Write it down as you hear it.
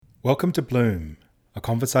Welcome to Bloom, a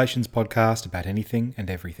conversations podcast about anything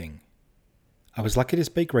and everything. I was lucky to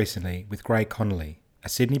speak recently with Gray Connolly, a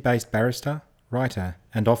Sydney-based barrister, writer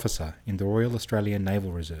and officer in the Royal Australian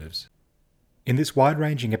Naval Reserves. In this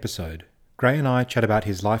wide-ranging episode, Gray and I chat about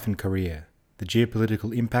his life and career, the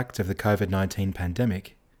geopolitical impacts of the COVID-19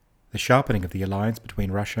 pandemic, the sharpening of the alliance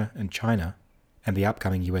between Russia and China, and the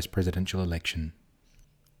upcoming US presidential election.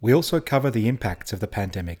 We also cover the impacts of the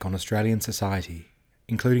pandemic on Australian society,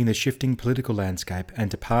 including the shifting political landscape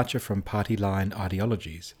and departure from party-line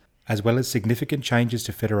ideologies, as well as significant changes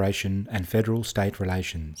to federation and federal-state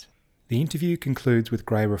relations. The interview concludes with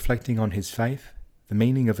Gray reflecting on his faith, the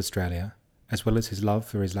meaning of Australia, as well as his love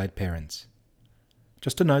for his late parents.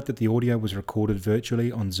 Just to note that the audio was recorded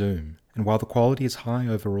virtually on Zoom, and while the quality is high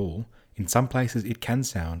overall, in some places it can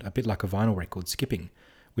sound a bit like a vinyl record skipping,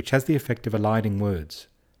 which has the effect of eliding words.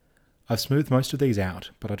 I've smoothed most of these out,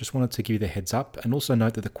 but I just wanted to give you the heads up and also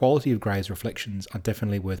note that the quality of Gray's reflections are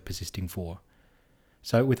definitely worth persisting for.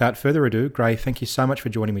 So without further ado, Gray, thank you so much for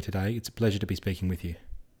joining me today. It's a pleasure to be speaking with you.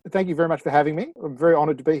 Thank you very much for having me. I'm very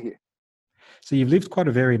honoured to be here. So you've lived quite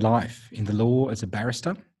a varied life in the law as a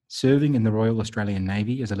barrister, serving in the Royal Australian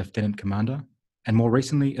Navy as a Lieutenant Commander, and more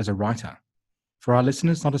recently as a writer. For our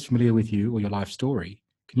listeners not as familiar with you or your life story,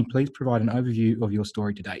 can you please provide an overview of your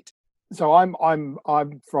story to date? So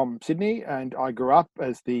I'm from Sydney, and I grew up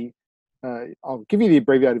as I'll give you the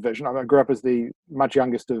abbreviated version. I grew up as the much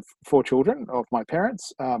youngest of four children of my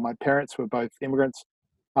parents. My parents were both immigrants.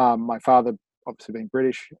 My father obviously being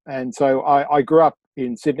British, and so I grew up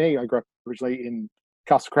in Sydney. I grew up originally in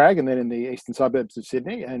Castle Crag, and then in the eastern suburbs of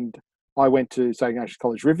Sydney. And I went to St Ignatius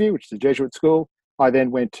College Riverview, which is a Jesuit school. I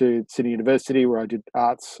then went to Sydney University, where I did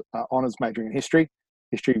arts honours, majoring in history.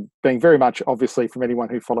 History being very much, obviously, from anyone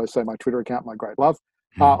who follows, say, my Twitter account, my great love.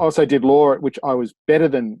 I also did law, which I was better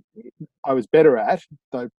at,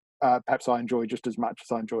 though perhaps I enjoy just as much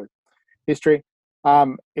as I enjoy history.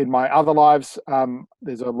 In my other lives,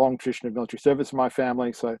 there's a long tradition of military service in my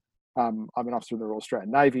family. So I'm an officer in the Royal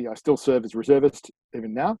Australian Navy. I still serve as a reservist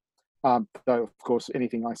even now. Though, of course,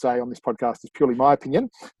 anything I say on this podcast is purely my opinion,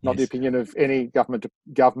 not the opinion of any government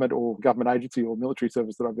or government agency or military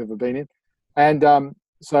service that I've ever been in. And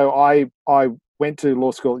so I went to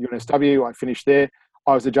law school at UNSW. I finished there.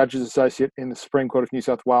 I was a judge's associate in the Supreme Court of New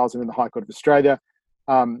South Wales and in the High Court of Australia.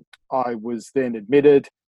 I was then admitted.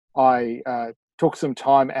 I took some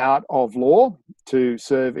time out of law to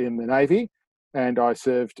serve in the Navy, and I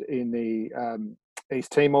served in the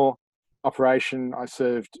East Timor operation. I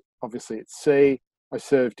served, obviously, at sea. I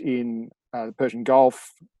served in the Persian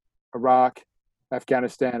Gulf, Iraq,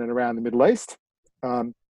 Afghanistan, and around the Middle East.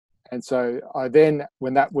 And so I then,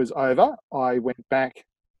 when that was over, I went back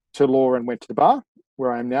to law and went to the bar,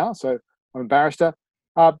 where I am now. So I'm a barrister.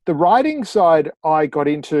 The writing side I got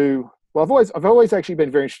into, well, I've always actually been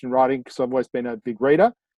very interested in writing because I've always been a big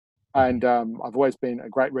reader. And I've always been a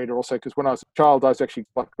great reader also because when I was a child, I was actually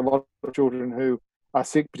like a lot of children who are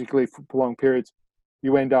sick, particularly for prolonged periods.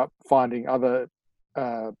 You end up finding other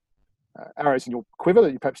arrows in your quiver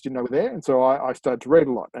that you perhaps didn't know were there. And so I started to read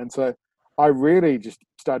a lot. And so I really just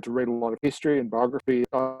started to read a lot of history and biography.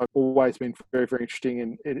 I've always been very, very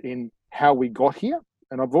interested in how we got here.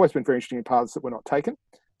 And I've always been very interested in paths that were not taken.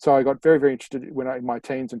 So I got very, very interested in my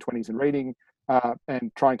teens and 20s in reading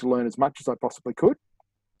and trying to learn as much as I possibly could.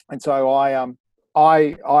 And so I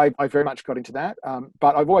very much got into that.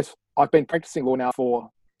 But I've been practicing law now for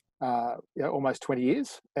almost 20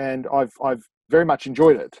 years, and I've very much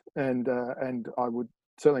enjoyed it. And I would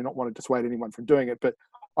certainly not want to dissuade anyone from doing it, but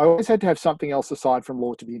I always had to have something else aside from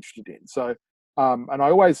law to be interested in. So, and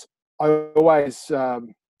I always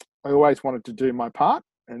wanted to do my part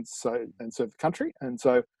and serve the country. And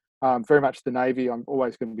so, very much the Navy, I'm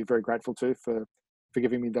always going to be very grateful to for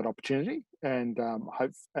giving me that opportunity. And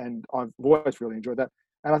I've always really enjoyed that.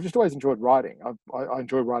 And I've just always enjoyed writing. I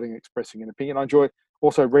enjoy writing and expressing an opinion. I enjoy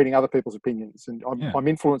also reading other people's opinions, and I'm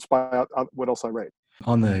influenced by what else I read.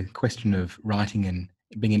 On the question of writing and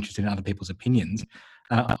being interested in other people's opinions,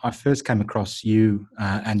 I first came across you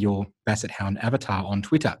and your Basset Hound avatar on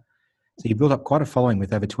Twitter. So you built up quite a following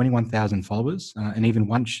with over 21,000 followers and even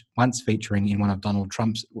once featuring in one of Donald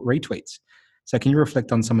Trump's retweets. So can you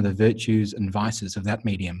reflect on some of the virtues and vices of that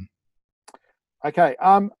medium? Okay.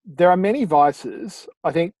 There are many vices.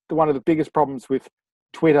 I think one of the biggest problems with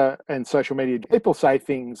Twitter and social media, people say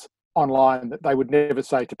things online that they would never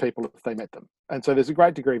say to people if they met them. And so there's a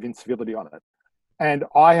great degree of incivility on it. And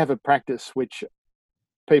I have a practice which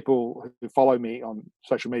people who follow me on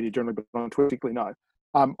social media generally, but on Twitter particularly know.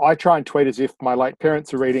 I try and tweet as if my late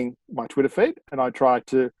parents are reading my Twitter feed, and I try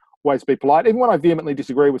to always be polite. Even when I vehemently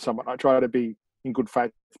disagree with someone, I try to be in good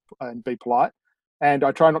faith and be polite. And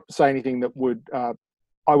I try not to say anything that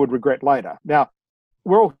I would regret later. Now,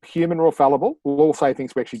 we're all human, we're all fallible. We'll all say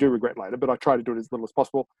things we actually do regret later, but I try to do it as little as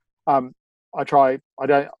possible. I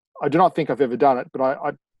do not think I've ever done it, but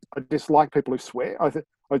I dislike people who swear. I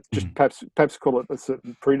just perhaps call it a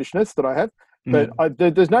certain prudishness that I have. But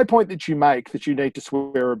there's no point that you make that you need to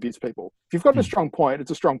swear or abuse people. If you've got a strong point,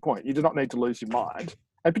 it's a strong point. You do not need to lose your mind.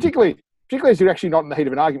 And particularly as you're actually not in the heat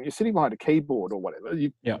of an argument, you're sitting behind a keyboard or whatever.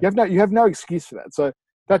 You have no excuse for that. So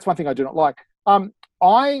that's one thing I do not like.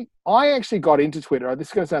 I actually got into Twitter. This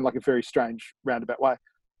is going to sound like a very strange roundabout way.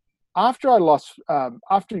 After I lost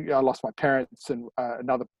my parents and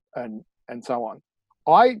and so on,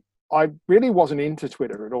 I really wasn't into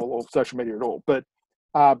Twitter at all or social media at all. But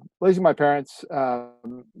losing my parents,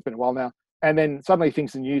 it's been a while now, and then suddenly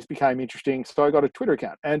things in news became interesting. So I got a Twitter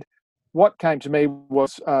account, and what came to me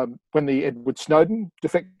was when the Edward Snowden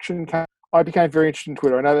defection came, I became very interested in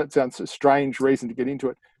Twitter. I know that sounds a strange reason to get into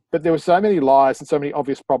it, but there were so many lies and so many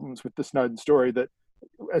obvious problems with the Snowden story that,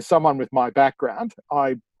 as someone with my background,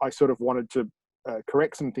 I sort of wanted to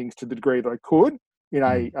correct some things to the degree that I could in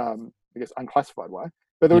a, I guess, unclassified way.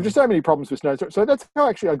 But there were just so many problems with Snowden. So that's how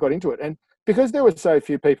actually I got into it. And because there were so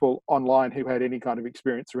few people online who had any kind of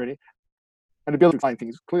experience or any ability to explain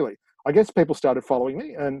things clearly, I guess people started following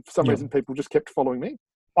me, and for some reason people just kept following me.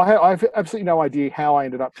 I have absolutely no idea how I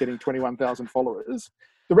ended up getting 21,000 followers.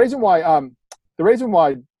 The reason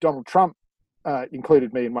why Donald Trump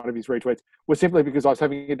included me in one of his retweets was simply because I was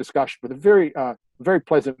having a discussion with a very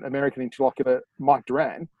pleasant American interlocutor, Mike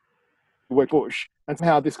Duran, who worked Bush, and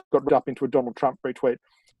somehow this got ripped up into a Donald Trump retweet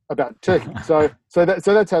about Turkey. So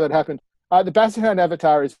that's how that happened. The Basset Hound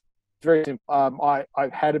avatar is very simple.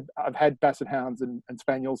 I've had Basset Hounds and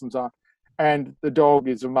Spaniels and so on, and the dog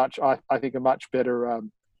is I think a much better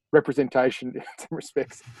representation in some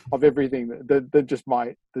respects of everything than just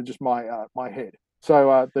my head.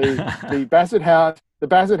 So the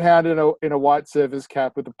Basset Hound in a white service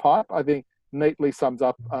cap with a pipe, I think neatly sums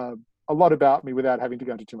up a lot about me without having to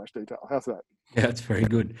go into too much detail. How's that? Yeah, that's very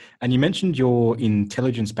good. And you mentioned your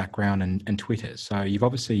intelligence background and Twitter. So you've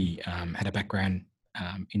obviously had a background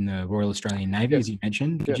in the Royal Australian Navy, as you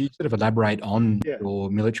mentioned. Could you sort of elaborate on your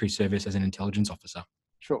military service as an intelligence officer?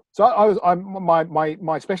 Sure. So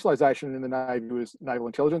my specialisation in the Navy was naval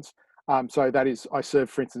intelligence. So that is, I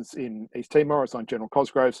served, for instance, in East Timor. I was on General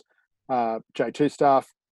Cosgrove's J2 staff.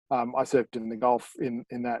 I served in the Gulf in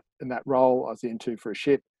that role. I was the N2 for a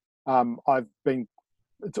ship.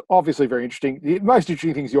 It's obviously very interesting. The most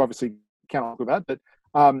interesting things you obviously cannot talk about, but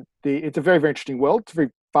it's a very, very interesting world. It's a very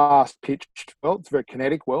fast-pitched world. It's a very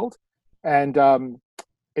kinetic world, and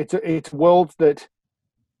it's a world that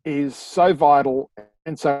is so vital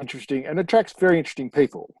and so interesting, and attracts very interesting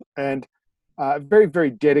people and very,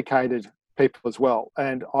 very dedicated people as well.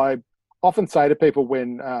 And I often say to people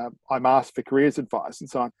when I'm asked for careers advice and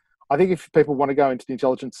so on, I think if people want to go into the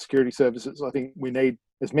intelligence security services, I think we need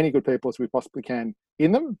as many good people as we possibly can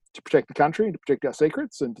in them to protect the country, to protect our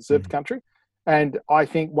secrets, and to serve the country. And I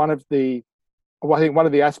think one of the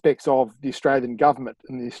aspects of the Australian government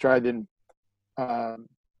and the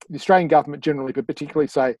Australian government generally, but particularly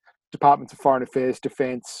say departments of foreign affairs,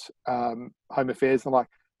 defence, home affairs, and the like,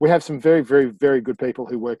 we have some very, very, very good people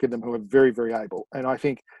who work in them who are very, very able. And I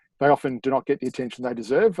think they often do not get the attention they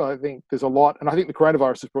deserve. I think there's a lot, and I think the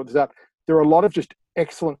coronavirus has brought this up. There are a lot of just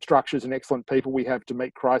excellent structures and excellent people we have to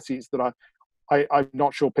meet crises that I'm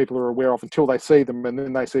not sure people are aware of until they see them, and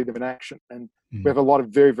then they see them in action. And we have a lot of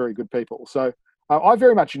very, very good people. So I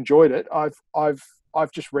very much enjoyed it.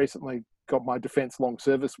 I've just recently got my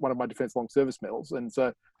one of my Defence Long Service medals, and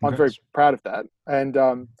so I'm very proud of that. And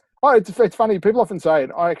it's funny. People often say,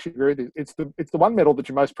 and I actually agree with you, it's the one medal that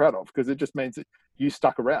you're most proud of, because it just means that you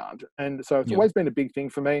stuck around. And so it's always been a big thing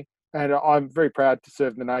for me. And I'm very proud to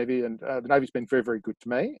serve in the Navy, and the Navy's been very, very good to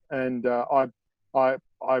me. And I've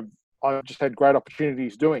just had great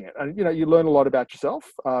opportunities doing it. And you learn a lot about yourself.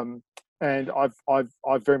 And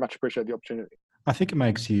I've very much appreciated the opportunity. I think it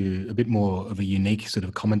makes you a bit more of a unique sort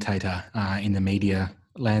of commentator in the media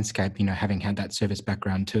landscape, having had that service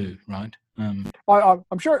background too, right?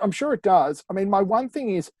 I'm sure it does. I mean, my one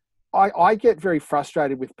thing is I get very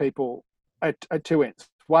frustrated with people at two ends.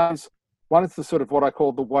 One is the sort of what I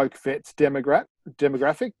call the woke vets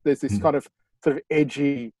demographic. There's this kind of sort of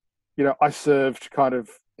edgy, I served kind of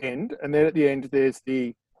end. And then at the end, there's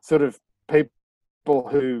the sort of people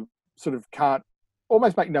who sort of can't,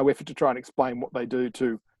 almost make no effort to try and explain what they do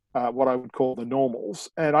to what I would call the normals.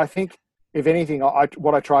 And I think, if anything,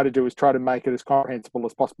 what I try to do is try to make it as comprehensible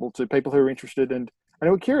as possible to people who are interested and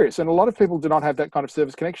who are curious. And a lot of people do not have that kind of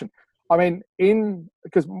service connection. I mean,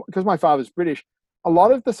 because my father's British, a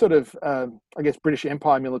lot of the sort of I guess British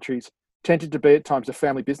Empire militaries tended to be at times a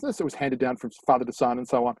family business. It was handed down from father to son and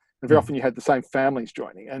so on, and very often you had the same families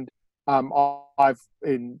joining. And I've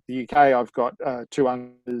in the UK, I've got two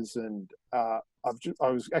uncles, and I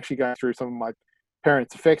was actually going through some of my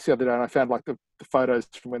parents' effects the other day, and I found like the photos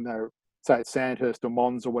from when they were, say, at Sandhurst or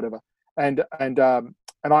Mons or whatever, and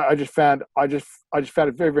I just found it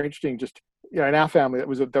very, very interesting. Just, in our family, that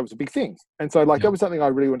was a big thing, and so like that was something I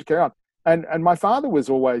really wanted to carry on. And my father was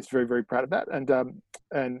always very, very proud of that,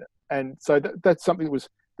 and so that's something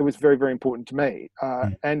that was very, very important to me.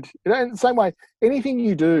 And in the same way, anything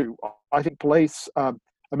you do, I think police,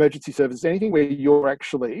 emergency services, anything where you're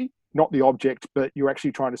actually not the object, but you're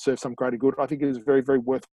actually trying to serve some greater good, I think it is a very, very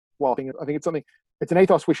worthwhile thing. I think it's an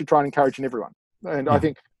ethos we should try and encourage in everyone. And I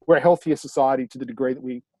think we're a healthier society to the degree that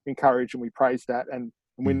we encourage and we praise that and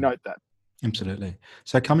we note that. Absolutely.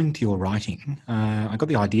 So coming to your writing, I got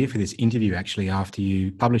the idea for this interview actually after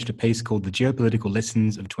you published a piece called The Geopolitical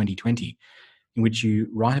Lessons of 2020, in which you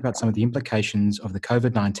write about some of the implications of the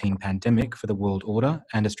COVID-19 pandemic for the world order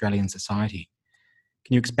and Australian society.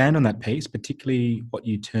 Can you expand on that piece, particularly what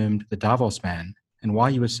you termed the Davos man, and why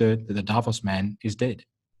you assert that the Davos man is dead?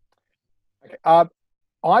 Okay.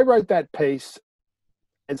 I wrote that piece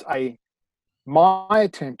as my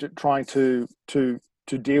attempt at trying to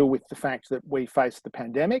deal with the fact that we faced the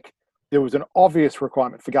pandemic. There was an obvious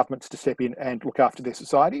requirement for governments to step in and look after their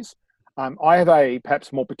societies. I have a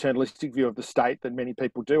perhaps more paternalistic view of the state than many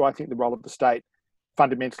people do. I think the role of the state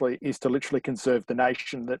fundamentally is to literally conserve the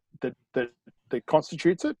nation that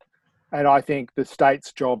constitutes it. And I think the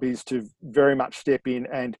state's job is to very much step in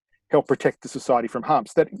and help protect the society from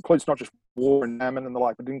harms. That includes not just war and famine and the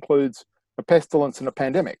like, but it includes a pestilence and a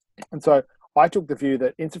pandemic. And so I took the view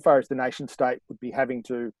that insofar as the nation state would be having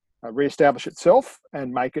to reestablish itself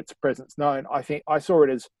and make its presence known, I think I saw it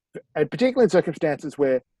as, and particularly in circumstances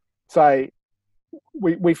where, say,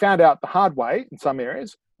 we found out the hard way in some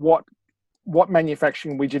areas what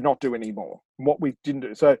manufacturing we did not do anymore, and what we didn't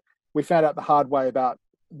do. So we found out the hard way about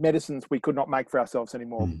medicines we could not make for ourselves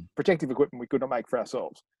anymore, protective equipment we could not make for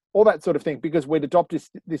ourselves, all that sort of thing, because we'd adopted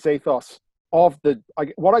this ethos of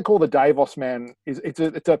what I call the Davos man.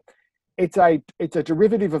 It's a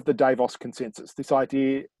derivative of the Davos consensus. This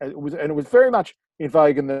idea, it was very much in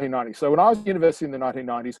vogue in the 1990s. So when I was at university in the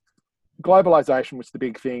 1990s, globalization was the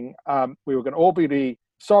big thing. We were going to all be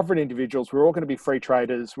sovereign individuals. We were all going to be free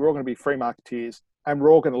traders. We were all going to be free marketeers, and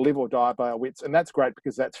we're all going to live or die by our wits. And that's great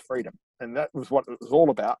because that's freedom. And that was what it was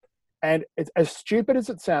all about. And it's, as stupid as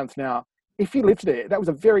it sounds now, if you lived there, that was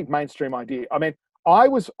a very mainstream idea. I mean, I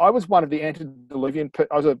was one of the antediluvian.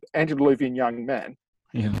 I was an antediluvian young man.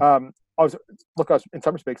 Yeah. I was in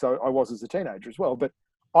some respects I was as a teenager as well, but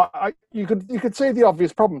you could see the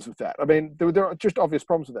obvious problems with that. I mean, there are just obvious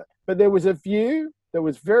problems with that. But there was a view that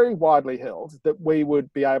was very widely held that we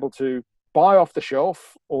would be able to buy off the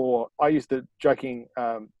shelf, or I used the joking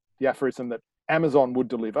the aphorism that Amazon would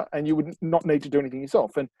deliver, and you would not need to do anything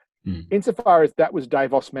yourself. And insofar as that was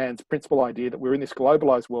Davos man's principal idea, that we're in this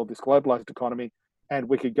globalized world, this globalized economy, and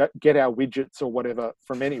we could get our widgets or whatever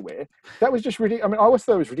from anywhere. That was just ridiculous. I mean, I always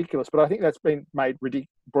thought it was ridiculous, but I think that's been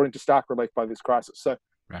brought into stark relief by this crisis. So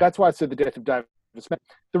that's why I said the death of Davis Mann.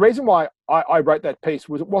 The reason why I wrote that piece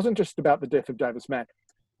was it wasn't just about the death of Davis Mann.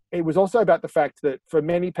 It was also about the fact that for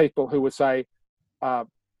many people who would say,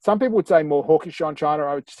 some people would say more hawkish on China,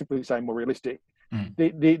 I would simply say more realistic.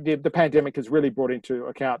 The pandemic has really brought into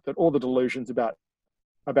account that all the delusions about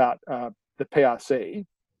the PRC.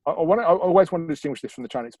 I always want to distinguish this from the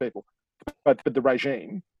Chinese people, but the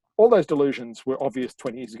regime, all those delusions were obvious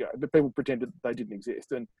 20 years ago, but people pretended they didn't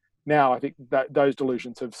exist. And now I think that those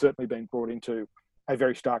delusions have certainly been brought into a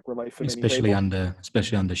very stark relief for many people.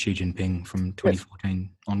 Especially under Xi Jinping from 2014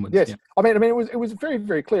 onwards. Yes. Yeah. I mean, it was very,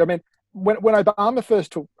 very clear. I mean, when Obama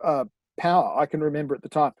first took power, I can remember at the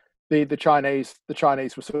time, the Chinese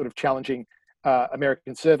were sort of challenging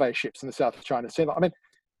American survey ships in the South China Sea. I mean,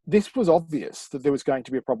 this was obvious that there was going to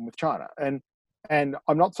be a problem with China, and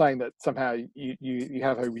I'm not saying that somehow you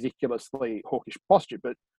have a ridiculously hawkish posture,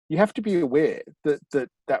 but you have to be aware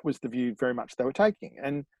that was the view very much they were taking.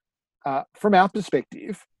 And from our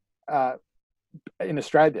perspective, in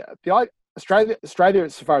Australia, Australia,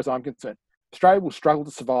 as far as I'm concerned, Australia will struggle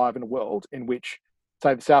to survive in a world in which,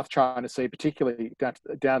 say, the South China Sea, particularly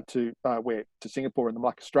down to Singapore and the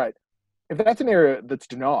Malacca Strait, if that's an area that's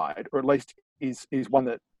denied, or at least is one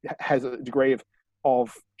that has a degree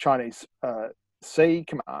of Chinese sea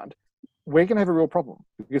command, we're going to have a real problem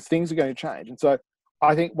because things are going to change. And so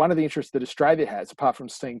I think one of the interests that Australia has, apart from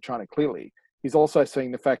seeing China clearly, is also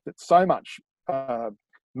seeing the fact that so much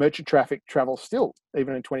merchant traffic travels still,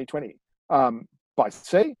 even in 2020, by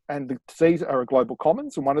sea, and the seas are a global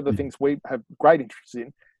commons. And one of the things we have great interest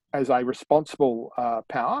in as a responsible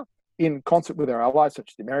power, in concert with our allies such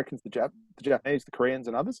as the Americans, the Japanese, the Koreans,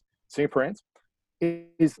 and others, Singaporeans,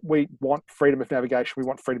 is we want freedom of navigation. We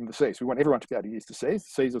want freedom of the seas. We want everyone to be able to use the seas.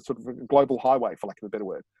 The seas are sort of a global highway, for lack of a better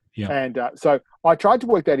word. Yeah. And so I tried to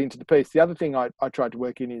work that into the piece. The other thing I tried to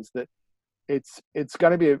work in is that it's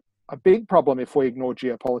going to be a big problem if we ignore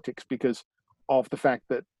geopolitics, because of the fact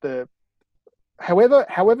that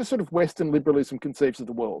however sort of Western liberalism conceives of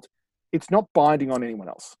the world, it's not binding on anyone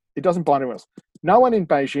else. It doesn't bind anyone else. No one in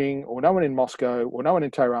Beijing or no one in Moscow or no one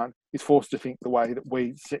in Tehran is forced to think the way that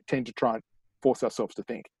we tend to try and force ourselves to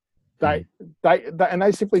think. They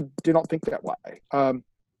simply do not think that way.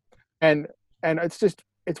 And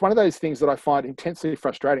it's one of those things that I find intensely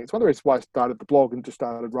frustrating. It's one of the reasons why I started the blog and just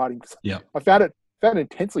started writing. Yeah. I found it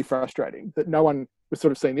intensely frustrating that no one was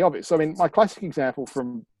sort of seeing the obvious. I mean, my classic example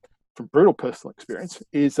from brutal personal experience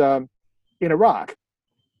is in Iraq.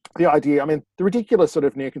 The idea, I mean, the ridiculous sort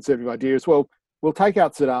of neoconservative idea is, well, we'll take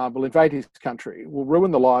out Saddam, we'll invade his country, we'll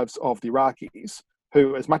ruin the lives of the Iraqis,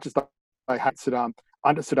 who, as much as they hate Saddam,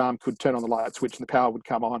 under Saddam could turn on the light switch and the power would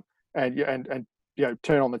come on, and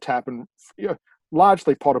turn on the tap, and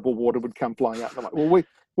largely potable water would come flowing out.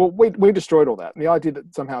 We destroyed all that, and the idea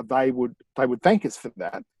that somehow they would thank us for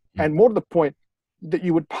that, and more to the point, that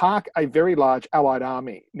you would park a very large allied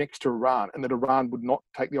army next to Iran, and that Iran would not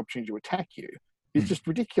take the opportunity to attack you, is just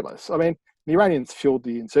ridiculous. I mean, the Iranians fueled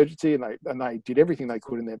the insurgency, and they did everything they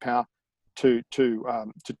could in their power to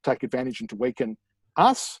take advantage and to weaken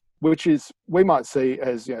us, which is, we might see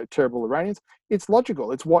as terrible Iranians. It's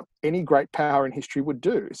logical. It's what any great power in history would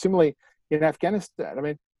do. Similarly, in Afghanistan, I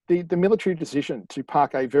mean, the military decision to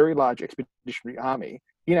park a very large expeditionary army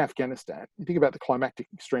in Afghanistan. You think about the climactic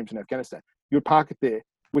extremes in Afghanistan. You would park it there,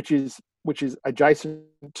 which is adjacent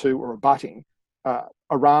to or abutting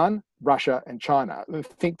Iran, Russia, and China. And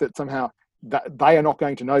think that somehow that they are not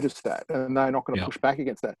going to notice that, and they're not going to push back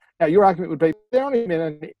against that. Now, your argument would be they're only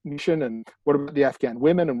ammunition, and what about the Afghan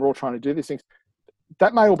women? And we're all trying to do these things.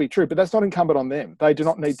 That may all be true, but that's not incumbent on them. They do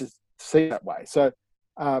not need to see it that way. So,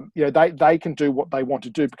 they can do what they want to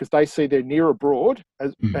do because they see their near abroad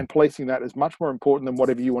and policing that as much more important than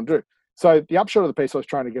whatever you want to do. So the upshot of the piece I was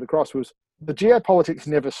trying to get across was the geopolitics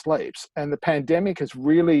never sleeps, and the pandemic has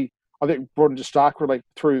really, I think, brought into stark relief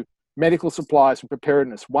through medical supplies and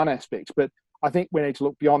preparedness, one aspect. But I think we need to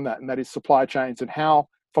look beyond that, and that is supply chains and how,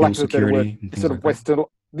 for lack of a better word, sort of Western,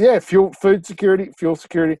 food security, fuel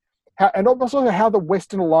security, and also how the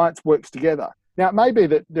Western alliance works together. Now, it may be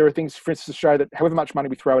that there are things, for instance, to show that however much money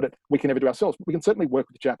we throw at it, we can never do ourselves. But we can certainly work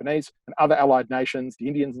with the Japanese and other allied nations, the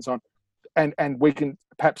Indians and so on, and we can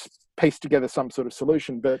perhaps piece together some sort of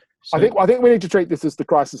solution. But I think we need to treat this as the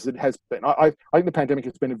crisis it has been. I think the pandemic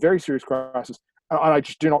has been a very serious crisis, and I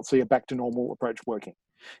just do not see a back to normal approach working.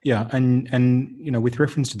 Yeah, and with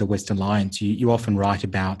reference to the Western alliance, you often write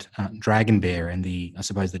about Dragon Bear and the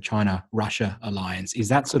China-Russia alliance. Is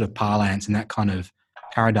that sort of parlance and that kind of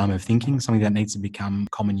paradigm of thinking something that needs to become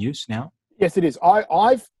common use now? Yes, it is.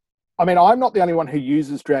 I'm not the only one who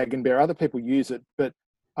uses Dragon Bear. Other people use it, but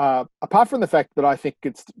apart from the fact that I think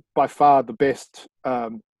it's by far the best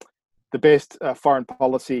foreign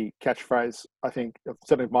policy catchphrase, I think,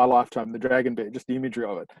 certainly of my lifetime, the Dragon Bear, just the imagery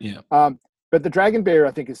of it. Yeah. But the Dragon Bear,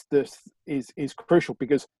 I think, is crucial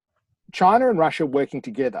because China and Russia working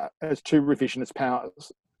together as two revisionist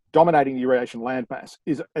powers dominating the Eurasian landmass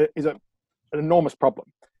is an enormous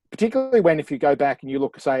problem, particularly when, if you go back and you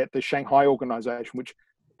look, say, at the Shanghai Organization, which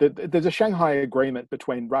there's a Shanghai Agreement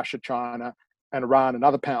between Russia, China, and Iran and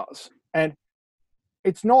other powers. And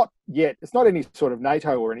it's not any sort of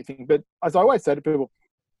NATO or anything, but as I always say to people,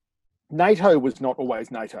 NATO was not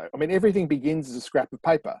always NATO. I mean, everything begins as a scrap of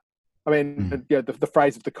paper. I mean, the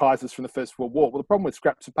phrase of the Kaisers from the First World War. Well, the problem with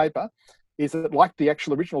scraps of paper is that, like the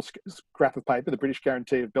actual original scrap of paper, the British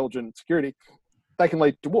guarantee of Belgian security, they can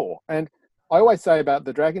lead to war. And I always say about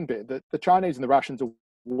the Dragon Bear that the Chinese and the Russians are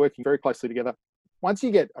working very closely together. Once you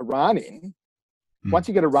get Iran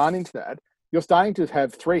into that, you're starting to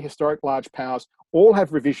have three historic large powers all have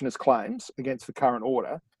revisionist claims against the current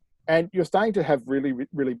order, and you're starting to have really,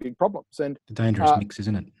 really big problems. And a dangerous mix,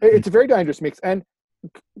 isn't it? It's a very dangerous mix. And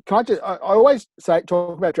I always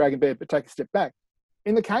talk about Dragon Bear, but take a step back.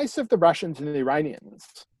 In the case of the Russians and the Iranians,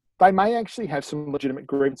 they may actually have some legitimate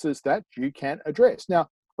grievances that you can address. Now,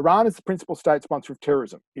 Iran is the principal state sponsor of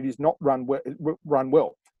terrorism. It is not run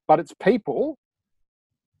well, but its people,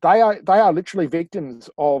 they are literally victims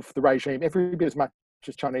of the regime every bit as much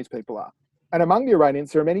as Chinese people are. And among the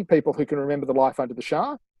Iranians, there are many people who can remember the life under the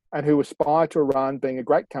Shah, and who aspire to Iran being a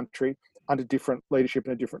great country under different leadership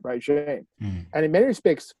and a different regime. And in many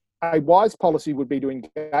respects, a wise policy would be to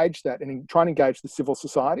engage that and try and engage the civil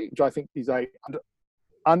society, which I think is a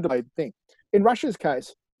underplayed thing. In Russia's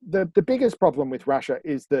case, the biggest problem with Russia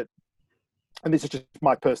is that, and this is just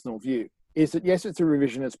my personal view, is that yes, it's a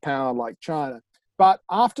revisionist power like China, but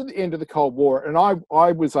after the end of the Cold War, and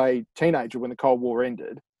I was a teenager when the Cold War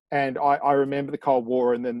ended, and I remember the Cold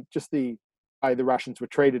War and then just the way the Russians were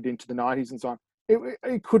treated into the 90s and so on.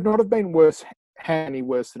 It could not have been any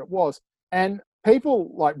worse than it was. And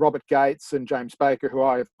people like Robert Gates and James Baker, who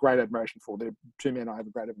I have great admiration for, they're two men I have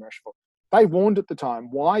a great admiration for, they warned at the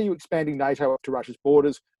time, why are you expanding NATO up to Russia's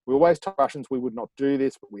borders? We always told Russians we would not do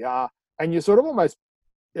this, but we are. And you're sort of almost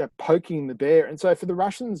poking the bear. And so for the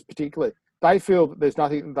Russians particularly, they feel that there's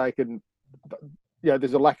nothing that they can,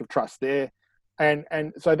 there's a lack of trust there.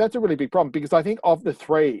 And so that's a really big problem, because I think of the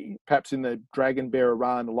three, perhaps in the Dragon Bear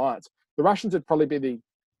Iran alliance, the Russians would probably be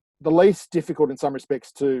the least difficult in some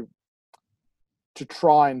respects to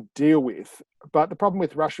try and deal with. But the problem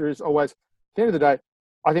with Russia is always, at the end of the day,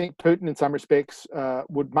 I think Putin in some respects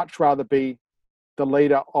would much rather be the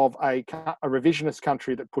leader of a revisionist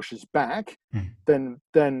country that pushes back than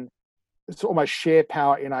it's almost share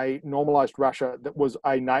power in a normalized Russia that was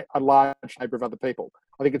a large neighbor of other people.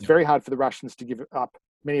 I think it's very hard for the Russians to give up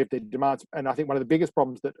many of their demands. And I think one of the biggest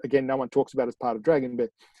problems that, again, no one talks about as part of Dragon Bear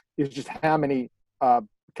is just how many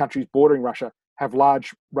countries bordering Russia have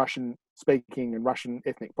large Russian-speaking and Russian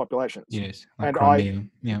ethnic populations. Yes, like and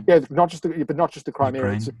Crimea, not just the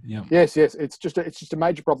Crimea. Yes, it's just a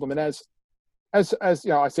major problem. And as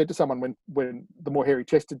I said to someone when the more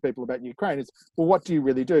hairy-chested people about Ukraine is, well, what do you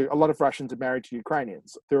really do? A lot of Russians are married to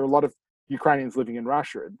Ukrainians. There are a lot of Ukrainians living in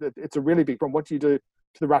Russia. It's a really big problem. What do you do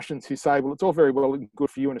to the Russians who say, well, it's all very well and good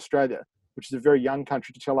for you in Australia, which is a very young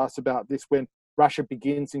country, to tell us about this when Russia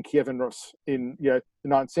begins in Kievan Rus in the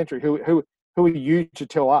 9th century? Who are you to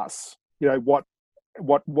tell us what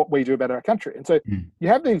we do about our country? And so you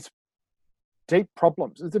have these deep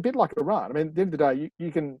problems. It's a bit like Iran. I mean, at the end of the day,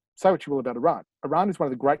 you can say what you will about Iran. Iran is one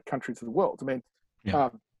of the great countries of the world. I mean,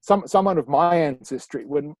 someone of my ancestry,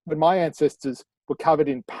 when my ancestors were covered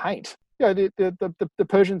in paint, the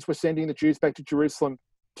Persians were sending the Jews back to Jerusalem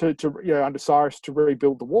to under Cyrus to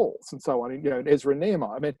rebuild the walls and so on. In Ezra and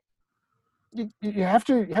Nehemiah. I mean, you have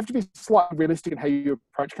to be slightly realistic in how you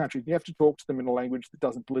approach countries. You have to talk to them in a language that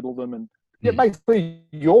doesn't belittle them, and basically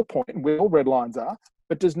your point, and where all red lines are,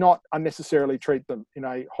 but does not unnecessarily treat them in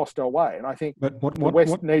a hostile way. And I think the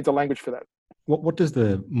West needs a language for that. What does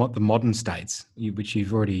the modern states, which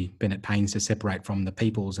you've already been at pains to separate from the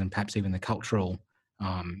peoples and perhaps even the cultural,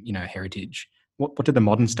 heritage, what do the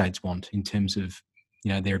modern states want in terms of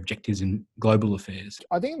their objectives in global affairs?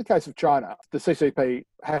 I think in the case of China, the CCP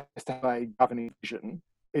has to have a governing vision.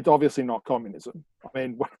 It's obviously not communism. I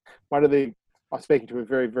mean, I was speaking to a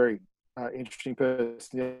very, very interesting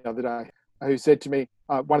person the other day who said to me,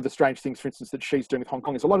 one of the strange things, for instance, that she's doing with Hong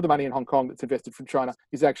Kong is a lot of the money in Hong Kong that's invested from China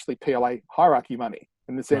is actually PLA hierarchy money.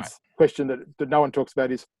 In the sense, question that no one talks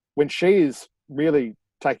about is when she is really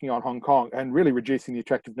taking on Hong Kong and really reducing the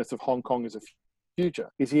attractiveness of Hong Kong as a future,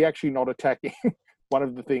 is he actually not attacking one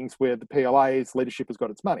of the things where the PLA's leadership has got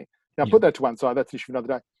its money? Now, put that to one side, that's an issue for another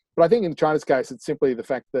day. But I think in China's case, it's simply the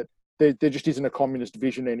fact that there just isn't a communist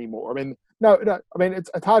vision anymore. I mean, it's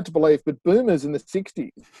hard to believe, but boomers in the 60s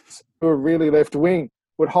who are really left-wing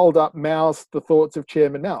would hold up the thoughts of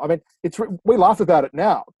Chairman Mao. I mean, we laugh about it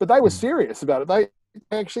now, but they were serious about it. They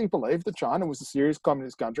actually believed that China was a serious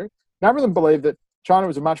communist country. None of them believed that China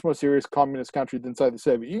was a much more serious communist country than, say, the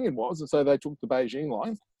Soviet Union was, and so they took the Beijing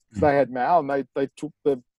line. So they had Mao, and they took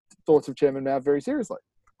the thoughts of Chairman Mao very seriously.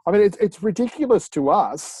 I mean, it's ridiculous to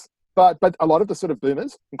us, but a lot of the sort of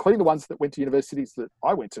boomers, including the ones that went to universities that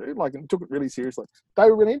I went to, and took it really seriously, they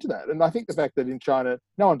were really into that. And I think the fact that in China,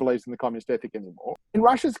 no one believes in the communist ethic anymore. In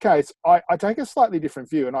Russia's case, I take a slightly different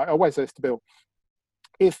view, and I always say to Bill,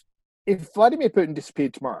 if Vladimir Putin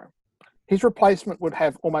disappeared tomorrow, his replacement would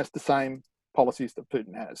have almost the same policies that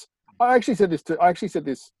Putin has. I actually said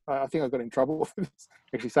this. I think I got in trouble for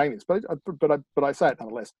actually saying this, but I say it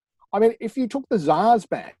nonetheless. I mean, if you took the Tsars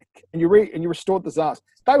back and you restored the Tsars,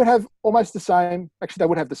 they would have almost the same. Actually, they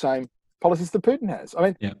would have the same policies that Putin has. I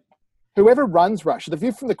mean, whoever runs Russia, the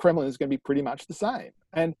view from the Kremlin is going to be pretty much the same.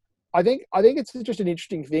 And I think it's just an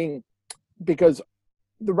interesting thing because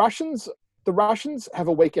the Russians have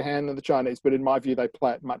a weaker hand than the Chinese, but in my view, they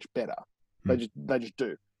play it much better. They just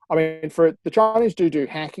do. I mean, for the Chinese do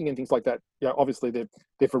hacking and things like that. Obviously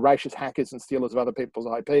they're voracious hackers and stealers of other people's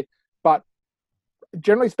IP, but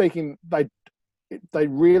generally speaking, they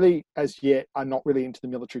really, as yet, are not really into the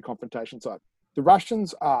military confrontation side. the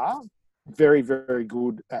Russians are very, very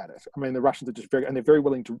good at it. I mean, the Russians are just they're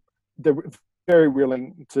very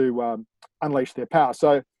willing to unleash their power.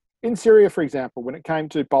 So in Syria, for example, when it came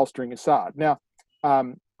to bolstering Assad, now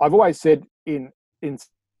I've always said in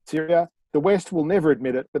Syria, the West will never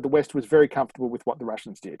admit it, but the West was very comfortable with what the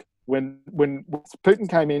Russians did. When Putin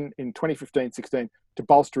came in 2015-16 to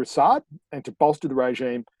bolster Assad and to bolster the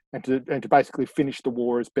regime and to basically finish the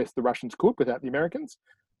war as best the Russians could without the Americans,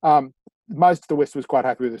 most of the West was quite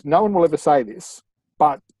happy with this. No one will ever say this,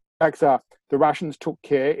 but facts are the Russians took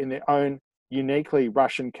care in their own uniquely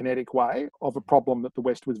Russian kinetic way of a problem that the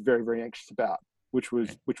West was very, very anxious about, which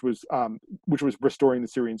was restoring the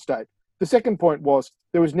Syrian state. The second point was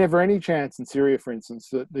there was never any chance in Syria, for instance,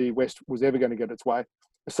 that the West was ever going to get its way.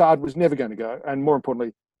 Assad was never going to go. And more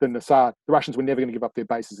importantly than Assad, the Russians were never going to give up their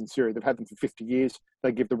bases in Syria. They've had them for 50 years.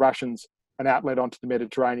 They give the Russians an outlet onto the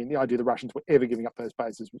Mediterranean. The idea the Russians were ever giving up those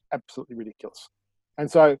bases was absolutely ridiculous.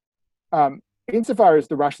 And so insofar as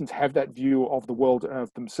the Russians have that view of the world and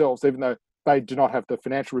of themselves, even though they do not have the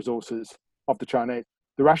financial resources of the Chinese,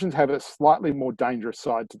 the Russians have a slightly more dangerous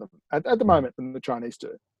side to them at the moment than the Chinese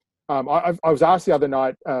do. I was asked the other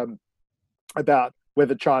night about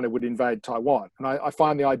whether China would invade Taiwan. And I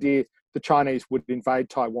find the idea the Chinese would invade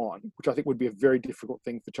Taiwan, which I think would be a very difficult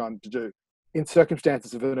thing for China to do, in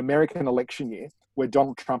circumstances of an American election year where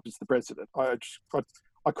Donald Trump is the president.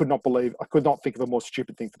 I could not think of a more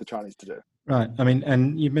stupid thing for the Chinese to do. Right. I mean,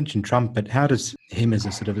 and you mentioned Trump, but how does him as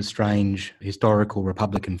a sort of a strange historical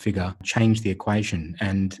Republican figure change the equation?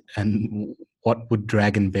 And what would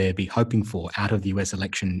Dragon Bear be hoping for out of the US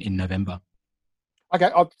election in November?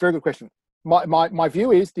 Okay, very good question. My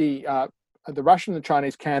view is the Russian and the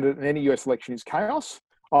Chinese candidate in any US election is chaos.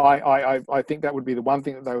 I think that would be the one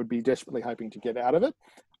thing that they would be desperately hoping to get out of it.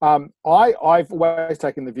 I've always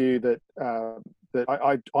taken the view that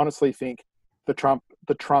I honestly think the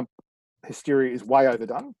Trump hysteria is way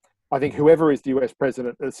overdone. I think whoever is the US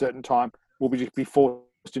president at a certain time will be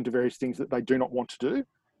forced into various things that they do not want to do.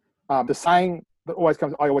 The saying that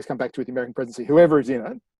I always come back to with the American presidency, whoever is in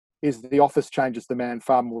it, is the office changes the man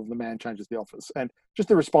far more than the man changes the office. And just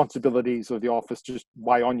the responsibilities of the office just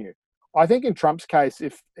weigh on you. I think in Trump's case,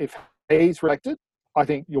 if he's reelected, I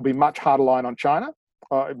think you'll be much harder line on China,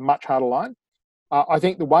 much harder line. I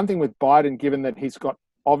think the one thing with Biden, given that he's got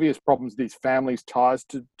obvious problems with his family's ties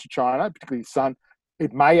to China, particularly his son,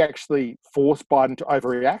 it may actually force Biden to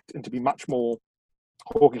overreact and to be much more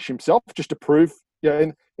hawkish himself, just to prove,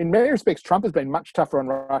 in many respects, Trump has been much tougher on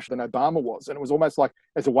Russia than Obama was. And it was almost like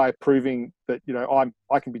as a way of proving that,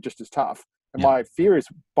 I can be just as tough. And my fear is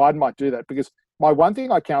Biden might do that, because my one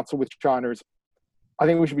thing I counsel with China is I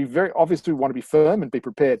think we should be we want to be firm and be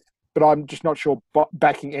prepared, but I'm just not sure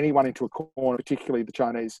backing anyone into a corner, particularly the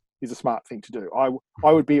Chinese, is a smart thing to do.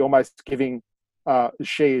 I would be almost giving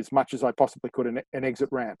Xi as much as I possibly could an exit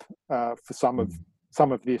ramp for some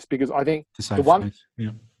of this, because I think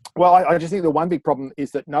Well, I just think the one big problem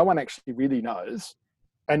is that no one actually really knows,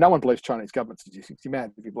 and no one believes Chinese government statistics. You're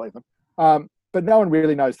mad if you believe them. But no one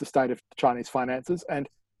really knows the state of Chinese finances. And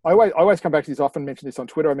I always come back to this, I often mention this on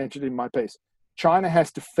Twitter, I mentioned it in my piece. China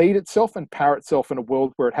has to feed itself and power itself in a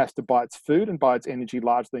world where it has to buy its food and buy its energy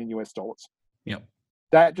largely in US dollars. Yep.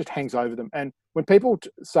 That just hangs over them. And when people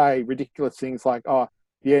say ridiculous things like,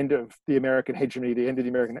 the end of the American hegemony, the end of the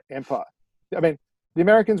American empire, I mean, the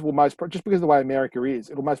Americans will just because of the way America is,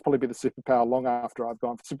 it'll most probably be the superpower long after I've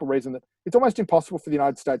gone, for the simple reason that it's almost impossible for the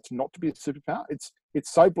United States not to be a superpower. It's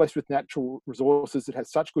so blessed with natural resources. It has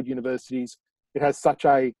such good universities. It has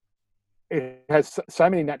so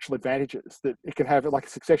many natural advantages that it can have like a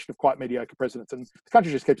succession of quite mediocre presidents, and the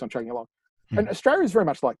country just keeps on chugging along. And Australia is very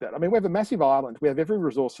much like that. I mean, we have a massive island. We have every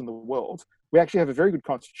resource in the world. We actually have a very good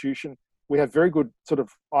constitution. We have very good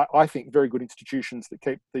I think, very good institutions that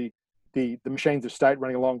keep the machines of state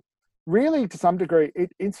running along. Really, to some degree,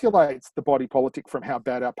 it insulates the body politic from how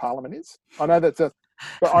bad our parliament is. I know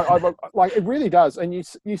but like it really does. And you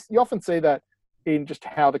often see that in just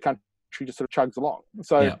how the country just sort of chugs along.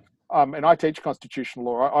 So, and I teach constitutional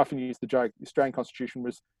law. I often use the joke, the Australian Constitution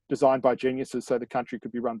was designed by geniuses so the country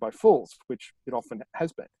could be run by fools, which it often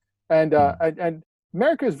has been. And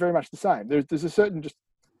America is very much the same. There's a certain just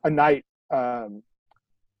innate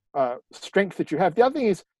strength that you have. The other thing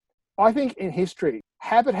is, I think in history,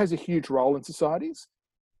 habit has a huge role in societies.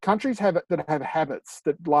 Countries that have habits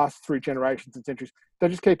that last through generations and centuries, they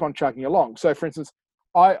just keep on chugging along. So, for instance,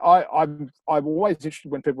 I'm always interested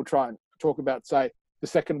when people try and talk about, say, the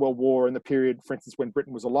Second World War and the period, for instance, when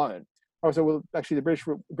Britain was alone. I would say, well, actually, the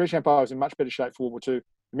British Empire was in much better shape for World War II, in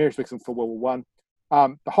many respects, than for World War I.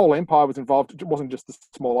 The whole empire was involved. It wasn't just a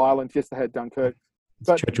small island. Yes, they had Dunkirk.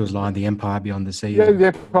 But Churchill's line, "The empire beyond the sea." yeah,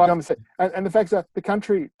 they're pride on the sea. And the fact that the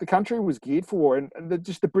country was geared for war, and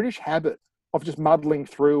just the British habit of just muddling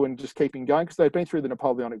through and just keeping going, because they'd been through the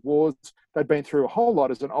Napoleonic Wars, they'd been through a whole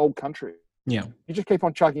lot as an old country. Yeah. You just keep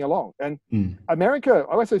on chugging along. And America,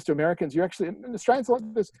 I always say this to Americans, and Australians like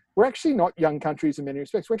this, we're actually not young countries in many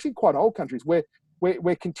respects. We're actually quite old countries.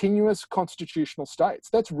 We're continuous constitutional states.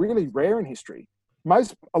 That's really rare in history.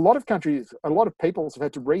 A lot of countries, a lot of peoples have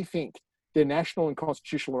had to rethink their national and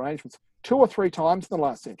constitutional arrangements 2 or 3 times in the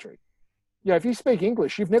last century. If you speak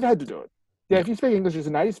English, you've never had to do it. If you speak English as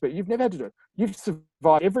a native speaker, you've never had to do it. You've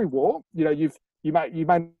survived every war. You may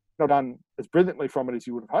not have done as brilliantly from it as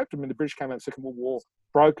you would have hoped. I mean, the British came out of the Second World War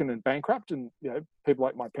broken and bankrupt, and people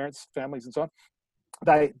like my parents' families and so on,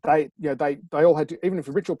 they all had to, even if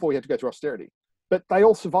you're rich or poor, you had to go through austerity. But they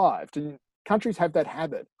all survived, and countries have that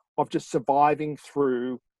habit of just surviving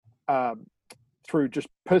through just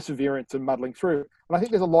perseverance and muddling through. And I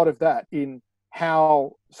think there's a lot of that in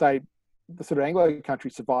how, say, the sort of Anglo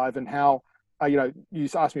countries survive, and how, you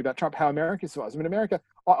just asked me about Trump, how America survives. I mean, America,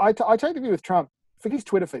 I take the view with Trump, for his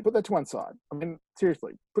Twitter feed, put that to one side. I mean,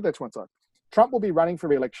 seriously, put that to one side. Trump will be running for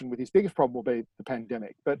re-election with his biggest problem will be the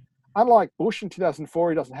pandemic. But unlike Bush in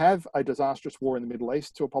 2004, he doesn't have a disastrous war in the Middle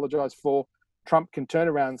East to apologize for. Trump can turn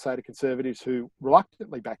around and say to conservatives who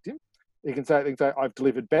reluctantly backed him, they can say, I've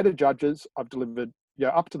delivered better judges, I've delivered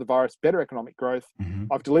up to the virus, better economic growth,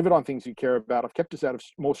 I've delivered on things you care about, I've kept us out of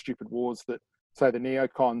more stupid wars that, say, the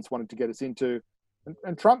neocons wanted to get us into.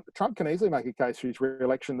 And Trump can easily make a case for his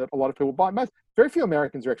re-election that a lot of people buy. Very few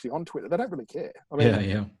Americans are actually on Twitter. They don't really care. I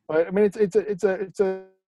mean, it's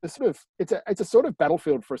a sort of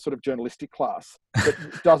battlefield for a sort of journalistic class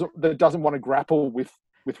that doesn't want to grapple with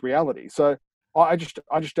reality. So I just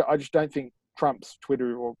don't think Trump's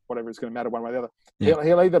Twitter or whatever is going to matter one way or the other. Yeah.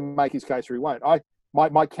 He'll either make his case or he won't.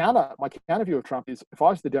 My counter view of Trump is, if I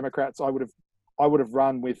was the Democrats, I would have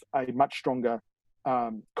run with a much stronger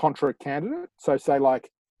contra candidate. So say, like,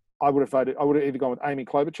 I would have either gone with Amy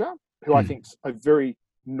Klobuchar, who I think is a very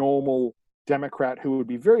normal Democrat who would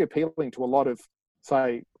be very appealing to a lot of,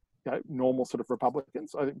 say, normal sort of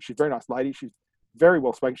Republicans. I think she's a very nice lady. She's very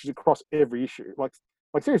well spoken. She's across every issue. Like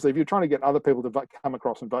seriously, if you're trying to get other people to come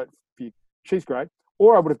across and vote for you, she's great.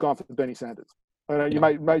 Or I would have gone for Bernie Sanders. I know you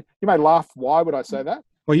may laugh. Why would I say that?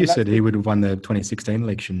 Well, you said he would have won the 2016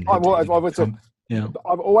 election. I would say, yeah.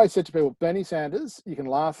 I've always said to people, Bernie Sanders, you can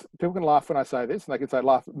laugh. People can laugh when I say this, and they can say,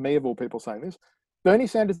 laugh at me of all people saying this. Bernie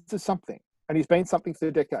Sanders is something, and he's been something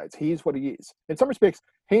for decades. He is what he is. In some respects,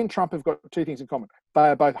 he and Trump have got 2 things in common. They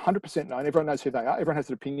are both 100% known. Everyone knows who they are. Everyone has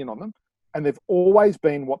an opinion on them, and they've always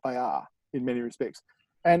been what they are in many respects.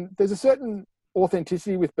 And there's a certain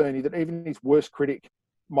authenticity with Bernie that even his worst critic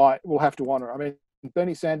will have to honour. I mean,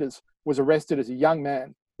 Bernie Sanders was arrested as a young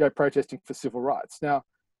man, protesting for civil rights. Now,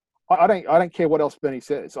 I don't care what else Bernie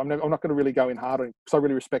says. I'm not going to really go in hard on him, because I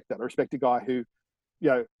really respect that. I respect a guy who,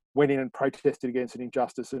 went in and protested against an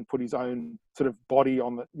injustice and put his own sort of body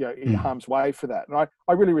on the, in harm's way for that. And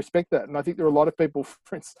I really respect that. And I think there are a lot of people,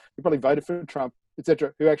 for instance, who probably voted for Trump,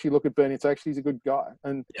 etc., who actually look at Bernie and say, actually, he's a good guy.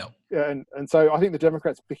 And and so I think the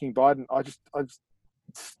Democrats picking Biden, I just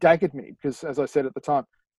staggered me, because, as I said at the time,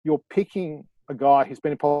 you're picking a guy who's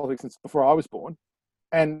been in politics since before I was born,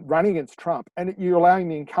 and running against Trump, and you're allowing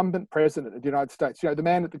the incumbent president of the United States, the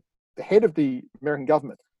man at the head of the American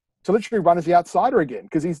government, to literally run as the outsider again,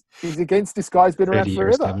 because he's against this guy who's been around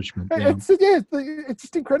forever. Yeah. It's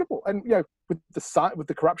just incredible. And with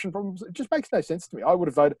the corruption problems, it just makes no sense to me. I would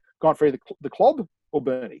have gone for either the Club or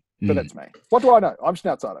Bernie, but that's me. What do I know? I'm just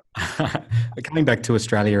an outsider. Coming back to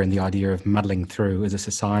Australia and the idea of muddling through as a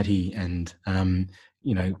society, and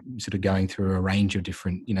sort of going through a range of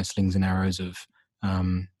different slings and arrows of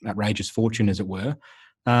outrageous fortune, as it were.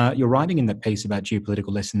 Your writing in that piece about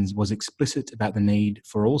geopolitical lessons was explicit about the need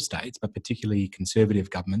for all states, but particularly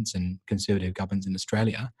conservative governments and conservative governments in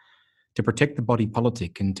Australia, to protect the body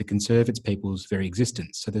politic and to conserve its people's very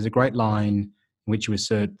existence. So there's a great line in which you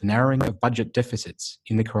assert the narrowing of budget deficits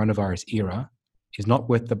in the coronavirus era is not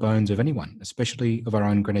worth the bones of anyone, especially of our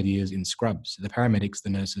own grenadiers in scrubs, the paramedics, the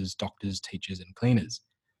nurses, doctors, teachers, and cleaners.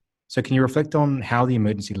 So can you reflect on how the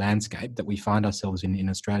emergency landscape that we find ourselves in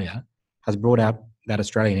Australia has brought out that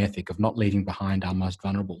Australian ethic of not leaving behind our most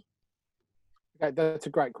vulnerable? Okay, that's a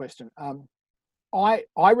great question. I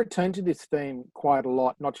return to this theme quite a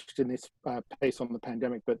lot, not just in this piece on the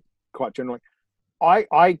pandemic, but quite generally.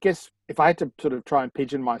 I guess if I had to sort of try and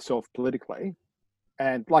pigeon myself politically,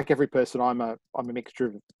 and like every person, I'm a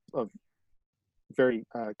mixture of very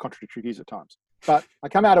contradictory views at times. But I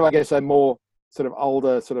come out of, I guess, a more sort of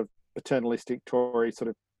older, sort of paternalistic Tory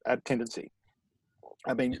sort of tendency.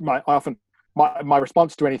 I mean, I often my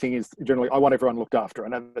response to anything is generally, I want everyone looked after. I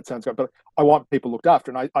know that sounds good, but I want people looked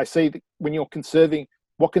after. And I see that when you're conserving,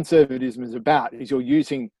 what conservatism is about is you're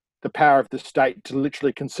using the power of the state to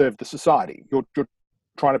literally conserve the society. You're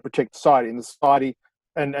trying to protect society, and the society,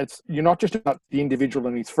 and you're not just about the individual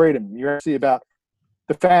and his freedom. You're actually about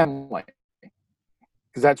the family,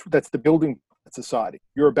 because that's the building of society.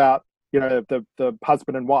 You're about, the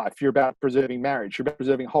husband and wife. You're about preserving marriage. You're about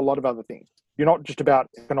preserving a whole lot of other things. You're not just about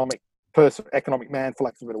economic man, for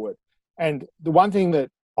lack of a better word. And the one thing that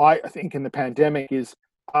I think in the pandemic is,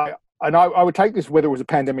 I would take this, whether it was a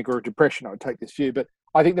pandemic or a depression, I would take this view, but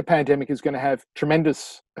I think the pandemic is going to have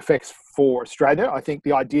tremendous effects for Australia. I think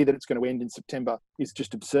the idea that it's going to end in September is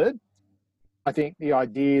just absurd. I think the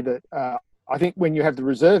idea that, I think when you have the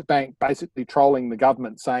Reserve Bank basically trolling the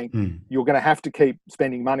government saying you're going to have to keep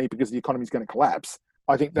spending money because the economy is going to collapse,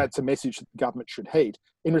 I think that's a message that the government should heed.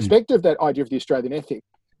 In respect of that idea of the Australian ethic,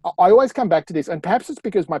 I always come back to this, and perhaps it's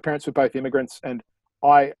because my parents were both immigrants, and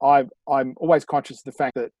I'm always conscious of the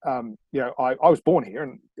fact that I was born here,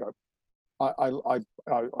 and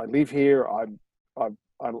I live here.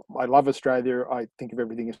 I love Australia. I think of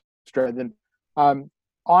everything Australian.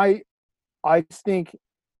 I think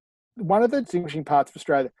one of the distinguishing parts of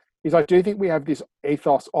Australia is I do think we have this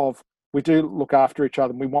ethos of we do look after each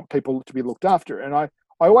other and we want people to be looked after. And I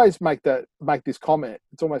always make this comment.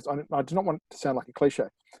 It's almost, I do not want it to sound like a cliche,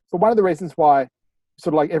 but one of the reasons why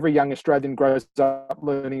sort of like every young Australian grows up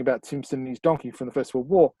learning about Simpson and his donkey from the First World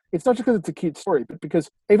War, it's not just because it's a kid's story, but because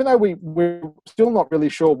even though we're still not really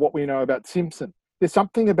sure what we know about Simpson, there's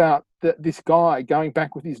something about this guy going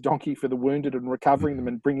back with his donkey for the wounded and recovering them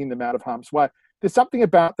and bringing them out of harm's way. There's something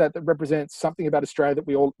about that represents something about Australia that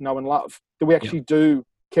we all know and love, that we actually do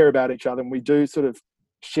care about each other, and we do sort of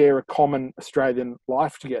share a common Australian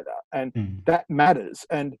life together, and that matters.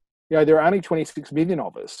 And there are only 26 million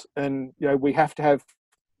of us, and we have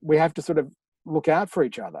to sort of look out for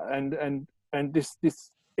each other. And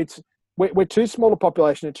we're too small a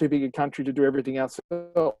population and too big a country to do everything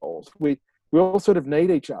ourselves. We all sort of need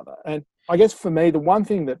each other. And I guess for me, the one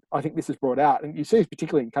thing that I think this has brought out, and you see this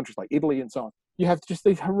particularly in countries like Italy and so on, you have just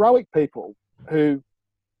these heroic people who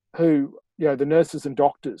the nurses and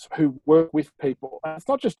doctors who work with people. And it's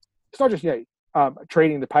not just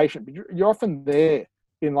treating the patient, but you're often there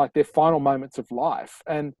in like their final moments of life,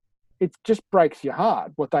 and it just breaks your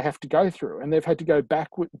heart what they have to go through, and they've had to go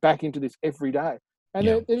back into this every day, and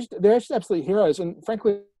they're just absolutely heroes. And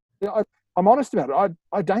frankly, I'm honest about it.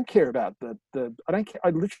 I don't care about I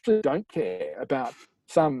literally don't care about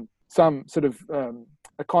some sort of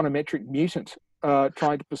econometric mutant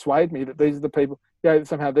trying to persuade me that these are the people.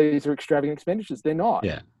 Somehow these are extravagant expenditures. They're not.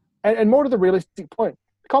 Yeah. And more to the realistic point,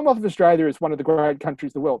 the Commonwealth of Australia is one of the great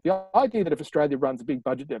countries in the world. The idea that if Australia runs a big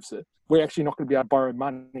budget deficit, we're actually not going to be able to borrow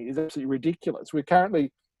money is absolutely ridiculous. We've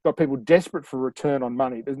currently got people desperate for return on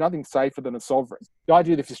money. There's nothing safer than a sovereign. The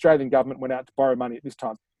idea that if the Australian government went out to borrow money at this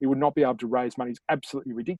time, it would not be able to raise money is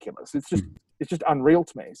absolutely ridiculous. It's just unreal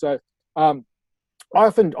to me. So I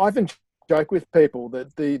often joke with people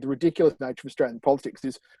that the ridiculous nature of Australian politics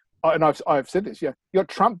is, and I've said this, you got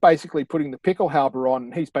Trump basically putting the Pickelhaube on,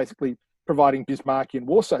 and he's basically providing Bismarckian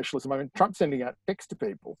war socialism. I mean, Trump's sending out texts to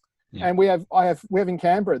people, and we have in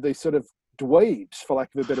Canberra these sort of dweebs, for lack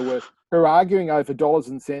of a better word, who are arguing over dollars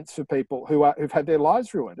and cents for people who've had their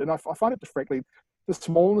lives ruined. And I find it, just frankly, the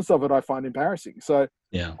smallness of it I find embarrassing. So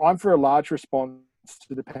I'm for a large response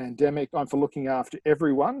to the pandemic. I'm for looking after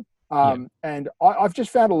everyone. And I've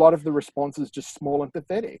just found a lot of the responses just small and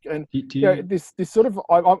pathetic. And this sort of,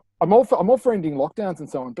 I'm all for ending lockdowns and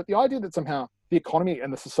so on. But the idea that somehow the economy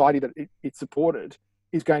and the society that it supported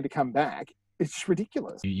is going to come back, it's just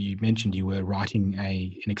ridiculous. You mentioned you were writing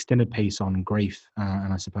an extended piece on grief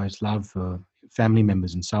and I suppose love for family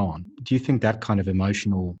members and so on. Do you think that kind of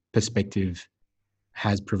emotional perspective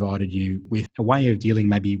has provided you with a way of dealing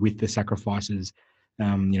maybe with the sacrifices,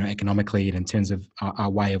 economically and in terms of our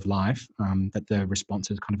way of life that the response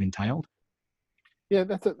has kind of entailed? Yeah,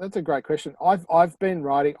 that's a great question. I've been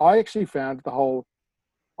writing. I actually found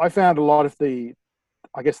I found a lot of the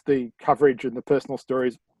coverage and the personal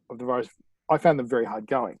stories of the virus. I found them very hard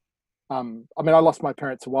going. I mean, I lost my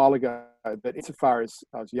parents a while ago, but insofar as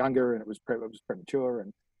I was younger and it was premature,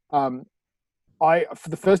 and for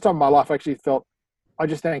the first time in my life, I actually felt, I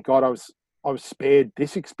just thank God I was spared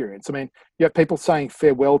this experience. I mean, you have people saying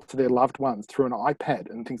farewell to their loved ones through an iPad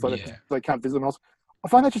and things like that. They can't visit them. I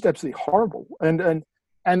find that just absolutely horrible. And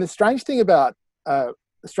the strange thing about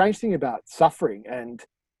suffering and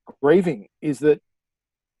grieving is that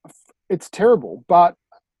it's terrible, but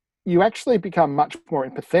you actually become much more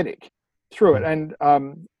empathetic through it. And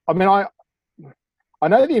I mean, I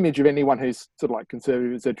know the image of anyone who's sort of like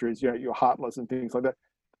conservative, etc., is, you're heartless and things like that.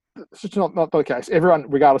 It's just not the case. Everyone,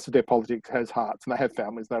 regardless of their politics, has hearts, and they have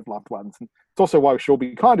families, they have loved ones. And it's also why we should all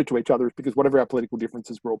be kinder to each other, is because whatever our political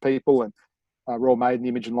differences, we're all people, and we're all made in the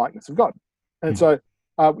image and likeness of God. And so,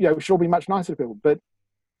 we should all be much nicer to people. But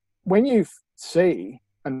when you see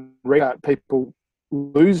and read about people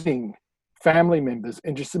losing family members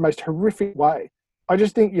in just the most horrific way, I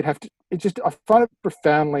just think you'd have to. I find it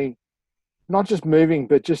profoundly, not just moving,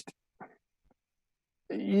 but just.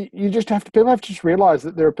 You just have to. People have to just realise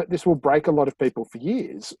that this will break a lot of people for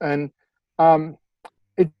years, and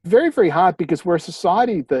it's very, very hard because we're a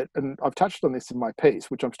society that, and I've touched on this in my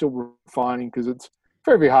piece, which I'm still refining because it's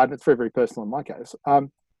very, very hard and it's very, very personal in my case.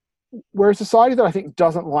 We're a society that I think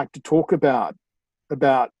doesn't like to talk about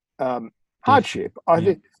hardship. I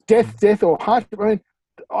think death or hardship. I mean,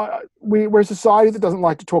 we're a society that doesn't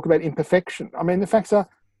like to talk about imperfection. I mean, the facts are,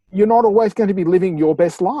 you're not always going to be living your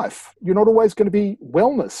best life. You're not always going to be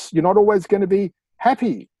wellness. You're not always going to be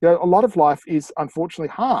happy. A lot of life is unfortunately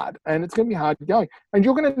hard, and it's going to be hard going. And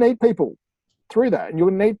you're going to need people through that, and you're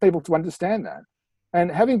going to need people to understand that.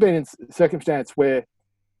 And having been in a circumstance where,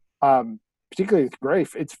 particularly with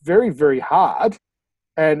grief, it's very, very hard,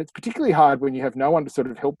 and it's particularly hard when you have no one to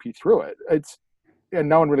sort of help you through it. And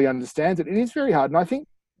no one really understands it. It is very hard, and I think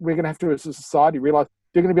we're going to have to, as a society, realise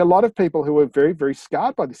there are going to be a lot of people who are very, very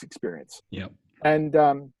scarred by this experience. Yeah. And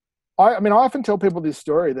I often tell people this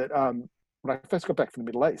story that when I first got back from the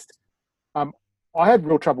Middle East, I had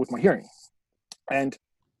real trouble with my hearing, and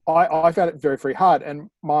I found it very, very hard. And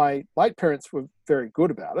my late parents were very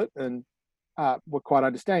good about it and were quite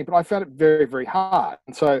understanding, but I found it very, very hard.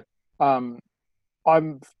 And so I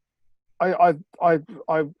found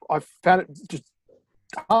it just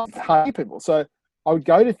hard to hear people. So I would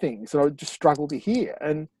go to things and I would just struggle to hear.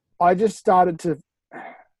 And I just started to,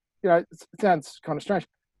 it sounds kind of strange.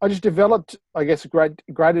 I just developed, I guess, a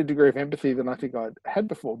greater degree of empathy than I think I'd had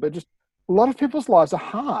before. But just a lot of people's lives are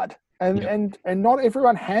hard. And not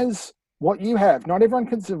everyone has what you have. Not everyone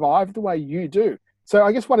can survive the way you do. So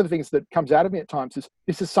I guess one of the things that comes out of me at times is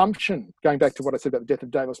this assumption, going back to what I said about the death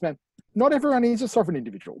of Dave Osman, not everyone is a sovereign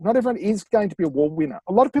individual. Not everyone is going to be a war winner.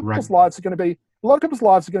 A lot of people's lives are going to be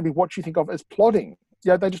what you think of as plodding.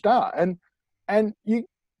 Yeah, they just are. And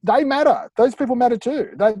they matter. Those people matter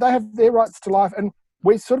too. They have their rights to life. And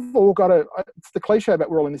we sort of all got to, it's the cliche about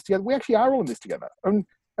we're all in this together. We actually are all in this together. And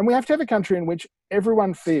we have to have a country in which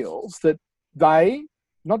everyone feels that they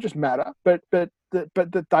not just matter, but that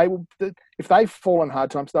they will, that if they fall in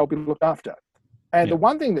hard times, they'll be looked after. And the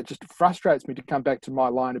one thing that just frustrates me, to come back to my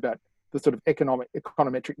line about the sort of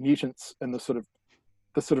econometric mutants and the sort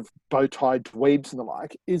of bow tie dweebs and the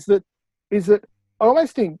like, is that I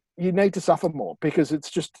almost think you need to suffer more, because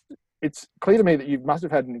it's clear to me that you must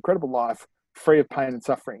have had an incredible life free of pain and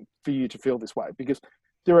suffering for you to feel this way. Because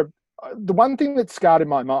the one thing that's scarred in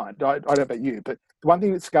my mind, I don't know about you, but the one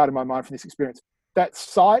thing that's scarred in my mind from this experience, that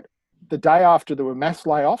sight the day after there were mass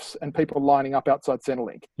layoffs and people lining up outside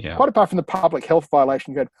Centrelink. Yeah. Quite apart from the public health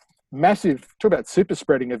violation, you had massive, talk about super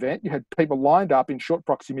spreading event, you had people lined up in short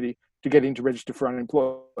proximity to get in to register for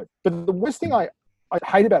unemployed. But the worst thing I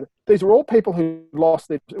hate about it, these were all people who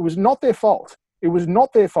lost it was not their fault. It was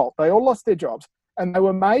not their fault. They all lost their jobs, and they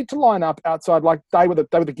were made to line up outside like they were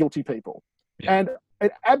the guilty people. Yeah. And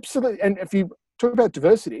it absolutely, and if you talk about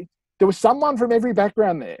diversity, there was someone from every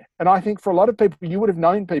background there. And I think for a lot of people, you would have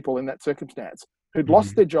known people in that circumstance who'd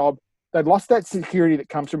lost their job. They'd lost that security that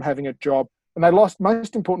comes from having a job. And they lost,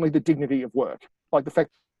 most importantly, the dignity of work. Like the fact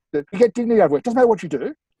that you get dignity out of work. It doesn't matter what you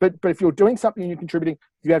do, but if you're doing something and you're contributing,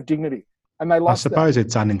 you have dignity. And they lost. I suppose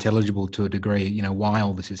it's unintelligible to a degree, why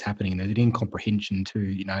all this is happening. There's an incomprehension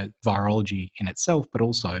to, virology in itself, but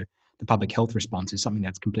also the public health response is something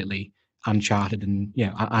that's completely uncharted and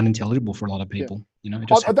unintelligible for a lot of people.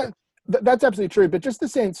 That's absolutely true. But just the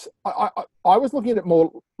sense, I was looking at it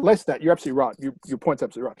less that, you're absolutely right. Your point's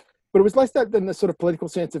absolutely right. But it was less that than the sort of political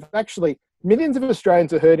sense of actually millions of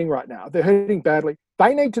Australians are hurting right now. They're hurting badly.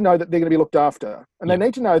 They need to know that they're going to be looked after. And they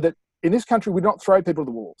need to know that in this country, we don't throw people to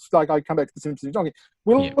the wolves. Like I come back to the Simpsons talking.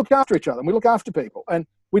 We look after each other and we look after people. And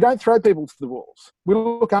we don't throw people to the wolves. We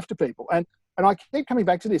look after people. And I keep coming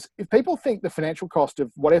back to this. If people think the financial cost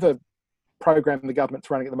of whatever program the government's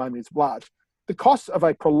running at the moment is large, the costs of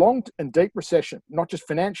a prolonged and deep recession, not just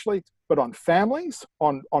financially, but on families,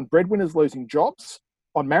 on breadwinners losing jobs,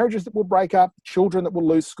 on marriages that will break up, children that will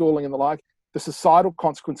lose schooling and the like, the societal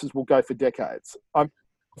consequences will go for decades. I'm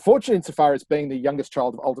fortunate insofar as being the youngest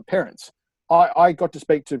child of older parents. I got to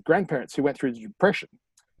speak to grandparents who went through the Depression,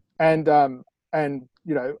 and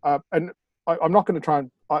I'm not going to try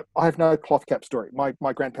and, I have no cloth cap story.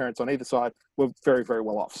 My grandparents on either side were very, very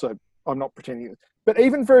well off. So I'm not pretending. But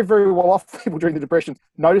even very, very well off people during the Depression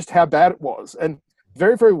noticed how bad it was. And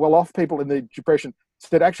very, very well off people in the Depression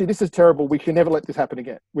said, actually, this is terrible. We can never let this happen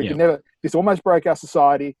again. We can never, this almost broke our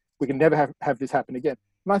society. We can never have this happen again.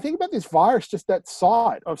 And I think about this virus, just that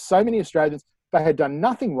side of so many Australians, they had done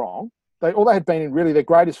nothing wrong. All they had been in, really, their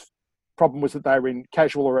greatest problem was that they were in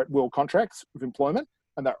casual or at will contracts of employment,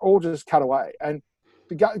 and they're all just cut away. And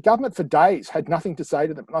the government for days had nothing to say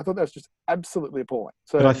to them. And I thought that was just absolutely appalling.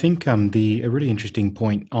 So, but I think a really interesting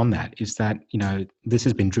point on that is that, this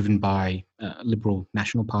has been driven by Liberal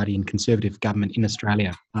National Party and Conservative government in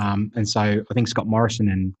Australia. And so I think Scott Morrison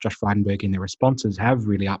and Josh Frydenberg in their responses have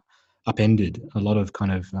really upended a lot of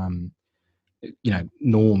kind of,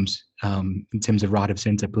 norms in terms of right of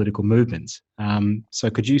centre political movements. So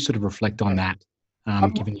could you sort of reflect on that,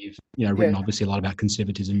 given you've written obviously a lot about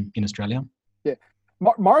conservatism in Australia? Yeah.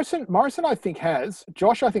 Morrison, I think has.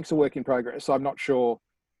 Josh, I think is a work in progress. So I'm not sure.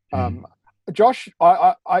 Josh,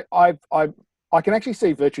 I can actually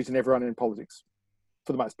see virtues in everyone in politics,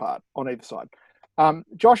 for the most part, on either side.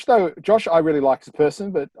 Josh, I really like as a person,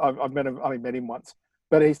 but I've met him. I only met him once,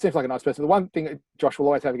 but he seems like a nice person. The one thing that Josh will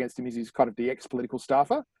always have against him is he's kind of the ex-political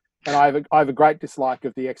staffer, and I have a great dislike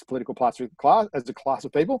of the ex-political class as a class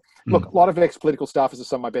of people. Look, a lot of ex-political staffers are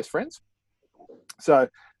some of my best friends. So.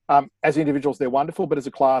 As individuals, they're wonderful, but as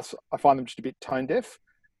a class, I find them just a bit tone deaf,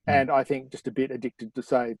 and I think just a bit addicted to,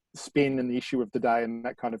 say, spin and the issue of the day and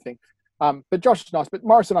that kind of thing. But Josh is nice, but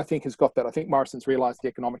Morrison, I think, has got that. I think Morrison's realised the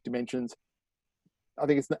economic dimensions. I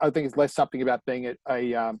think it's less something about being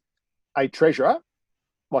a treasurer,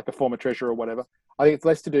 like a former treasurer or whatever. I think it's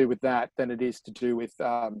less to do with that than it is to do with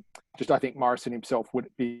just. I think Morrison himself would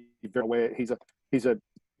be very aware. He's a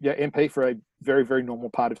MP for a very, very normal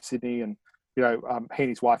part of Sydney, and he and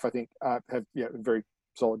his wife, I think, have a very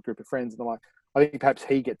solid group of friends and the like. I think perhaps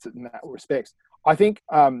he gets it in that respect. I think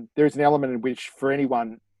there is an element in which, for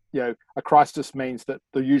anyone, a crisis means that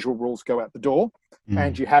the usual rules go out the door,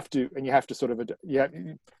 and you have to sort of,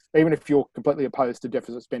 even if you're completely opposed to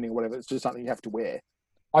deficit spending or whatever, it's just something you have to wear.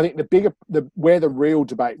 I think where the real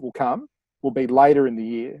debate will come will be later in the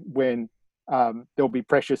year, when there'll be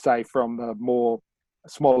pressure, say, from the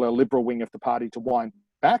smaller liberal wing of the party to wind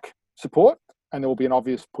back support, and there will be an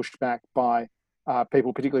obvious pushback by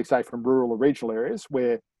people, particularly, say, from rural or regional areas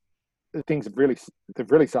where things have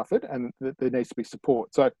really suffered, and there needs to be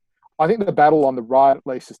support. So I think the battle on the right, at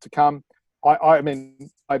least, is to come. I mean,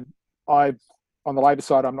 on the Labor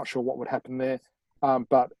side, I'm not sure what would happen there,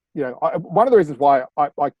 but one of the reasons why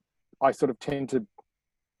I sort of tend to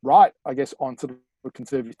write, I guess, on sort of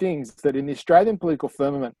conservative things, is that in the Australian political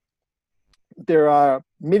firmament, there are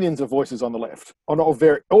millions of voices on the left, on all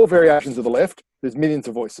variations of the left. There's millions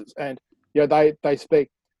of voices, and they speak.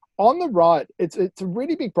 On the right, it's a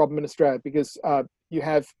really big problem in Australia, because you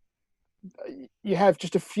have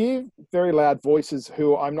just a few very loud voices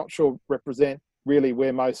who I'm not sure represent really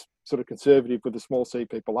where most sort of conservative with a small c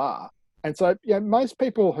people are. And so most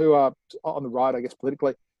people who are on the right, I guess,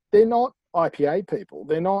 politically, they're not IPA people.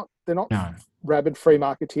 They're not no. Rabid free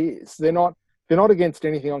marketeers. They're not against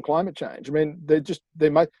anything on climate change. I mean,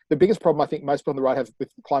 the biggest problem I think most people on the right have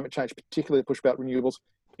with climate change, particularly the push about renewables,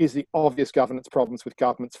 is the obvious governance problems with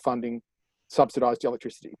governments funding subsidised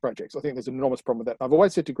electricity projects. I think there's an enormous problem with that. I've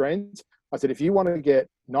always said to Greens, I said, if you want to get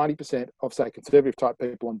 90% of, say, conservative type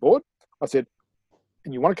people on board, I said,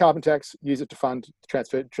 and you want a carbon tax, use it to fund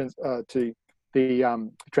to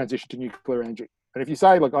the transition to nuclear energy. And if you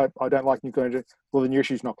say, look, I don't like nuclear energy, well, then your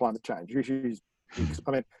issue is not climate change. Your issue is, because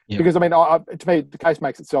to me, the case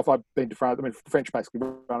makes itself. I've been to France. I mean, the French basically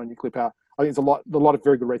run on nuclear power. I think there's a lot of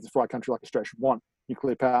very good reasons for a country like Australia should want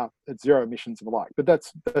nuclear power at zero emissions and the like. But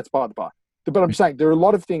that's by the by. But I'm saying there are a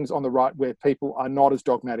lot of things on the right where people are not as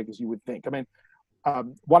dogmatic as you would think. I mean,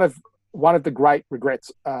 one of the great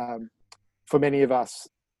regrets for many of us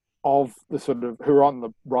of the sort of who are on the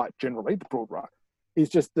right generally, the broad right, is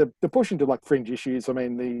just the push into like fringe issues. I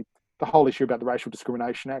mean, the whole issue about the Racial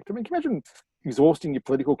Discrimination Act. I mean, can you imagine exhausting your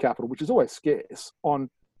political capital, which is always scarce, on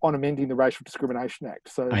amending the Racial Discrimination Act?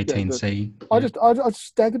 So 18C. I just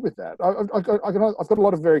staggered with that. I've got a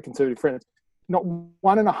lot of very conservative friends. Not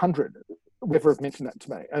 1 in 100 ever have mentioned that to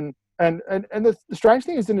me. And the strange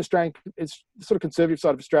thing is, in Australia, it's the sort of conservative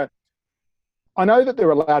side of Australia. I know that there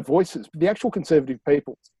are loud voices, but the actual conservative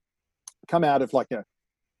people come out of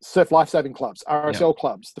surf lifesaving clubs, RSL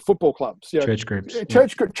clubs, the football clubs, church groups,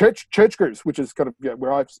 church groups, which is kind of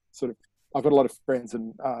where I've got a lot of friends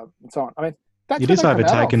and so on. I mean, that's It where is they come out of.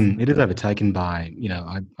 overtaken. It is overtaken by,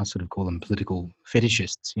 I sort of call them political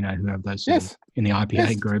fetishists. Who have those sort of Yes, in the IPA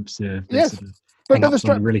yes, groups, their yes. sort of But hang-ups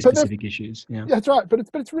on really but specific issues. Yeah, that's right. But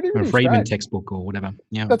it's really or a really Friedman strange. textbook or whatever.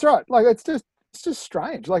 Yeah, That's right. Like it's just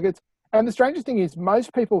strange. Like it's and the strangest thing is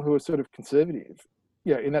most people who are sort of conservative,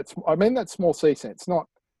 in that I mean that small c sense, not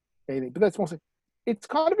anything, but that small c. It's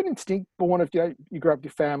kind of an instinct born of you grow up with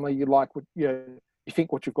your family, you like what you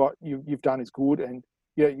think what you've done is good, and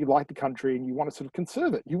you like the country and you want to sort of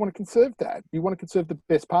conserve it. You want to conserve that. You want to conserve the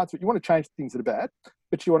best parts of it. You want to change things that are bad,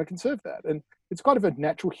 but you want to conserve that. And it's kind of a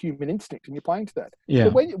natural human instinct, and you're playing to that. yeah,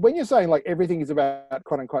 But when you're saying like everything is about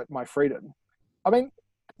quote unquote my freedom, I mean,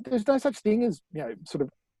 there's no such thing as sort of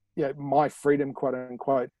my freedom quote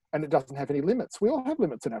unquote, and it doesn't have any limits. We all have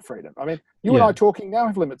limits in our freedom. I mean, you and yeah, I talking now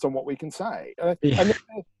have limits on what we can say, yeah,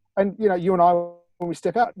 and you and I when we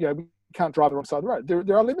step out, we can't drive the wrong side of the road.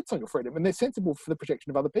 There are limits on your freedom, and they're sensible for the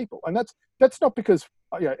protection of other people. And that's not because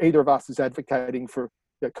either of us is advocating for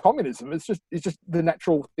communism. It's just the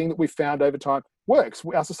natural thing that we've found over time works.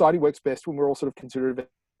 Our society works best when we're all sort of considerate of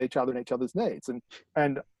each other and each other's needs.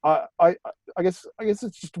 And I guess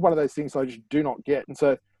it's just one of those things I just do not get. And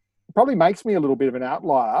so it probably makes me a little bit of an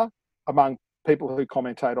outlier among people who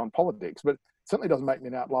commentate on politics, but certainly doesn't make me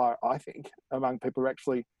an outlier, I think, among people who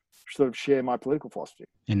actually sort of share my political philosophy.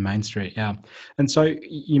 in Main Street, yeah. And so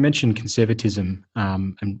you mentioned conservatism,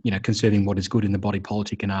 and conserving what is good in the body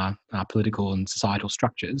politic and our political and societal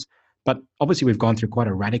structures. But obviously, we've gone through quite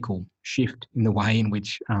a radical shift in the way in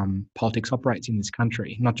which politics operates in this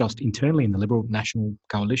country, not just internally in the Liberal National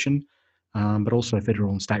Coalition, but also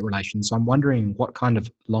federal and state relations. So I'm wondering what kind of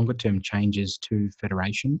longer term changes to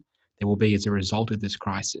federation there will be as a result of this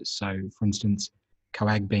crisis. So, for instance,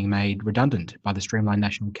 COAG being made redundant by the Streamlined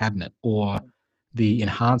National Cabinet, or the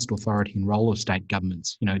enhanced authority and role of state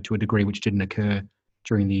governments, to a degree which didn't occur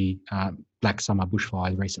during the Black Summer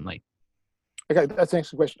bushfires recently. Okay, that's an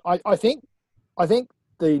excellent question. I think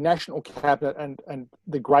the national cabinet and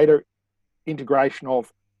the greater integration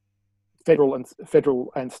of federal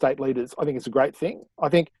and state leaders, I think is a great thing.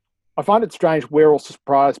 I find it strange we're all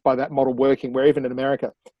surprised by that model working, where even in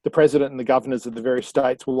America, the president and the governors of the various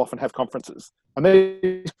states will often have conferences. And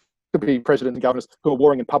they could be presidents and governors who are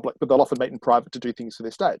warring in public, but they'll often meet in private to do things for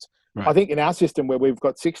their states. Right. I think in our system where we've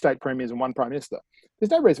got 6 state premiers and 1 prime minister, there's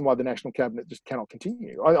no reason why the national cabinet just cannot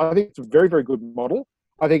continue. I think it's a very, very good model.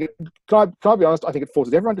 I think, can I be honest, I think it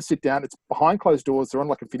forces everyone to sit down. It's behind closed doors. They're on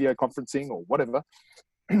like a video conferencing or whatever.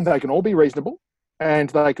 They can all be reasonable and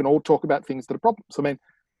they can all talk about things that are problems. I mean,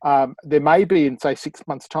 there may be in, say, 6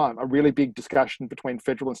 months' time, a really big discussion between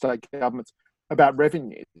federal and state governments about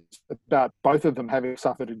revenues, about both of them having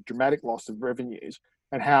suffered a dramatic loss of revenues,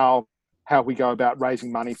 and how we go about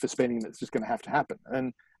raising money for spending that's just going to have to happen.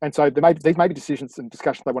 And so these may be decisions and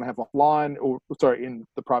discussions they want to have offline, or in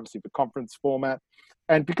the privacy of a conference format.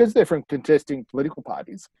 And because they're from contesting political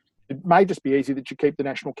parties, it may just be easy that you keep the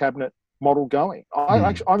national cabinet model going.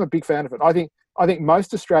 I'm a big fan of it. I think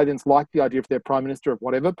most Australians like the idea of their prime minister of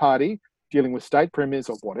whatever party dealing with state premiers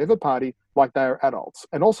of whatever party, like they are adults,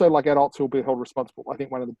 and also like adults who will be held responsible. I think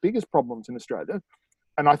one of the biggest problems in Australia,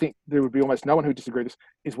 and I think there would be almost no one who disagrees with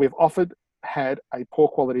this, is we've often had a poor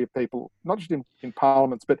quality of people, not just in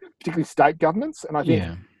parliaments, but particularly state governments. And I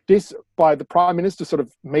think this, by the prime minister sort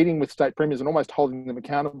of meeting with state premiers and almost holding them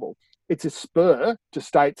accountable, it's a spur to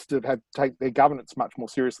states to take their governance much more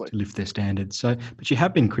seriously. To lift their standards. So, but you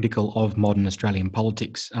have been critical of modern Australian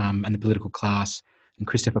politics and the political class, and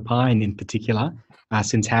Christopher Pyne in particular,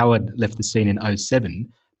 since Howard left the scene in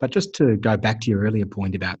 2007. But just to go back to your earlier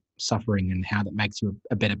point about suffering and how that makes you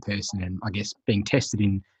a better person, and I guess being tested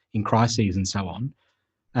in crises and so on,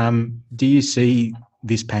 do you see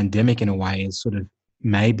this pandemic in a way as sort of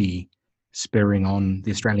maybe spurring on the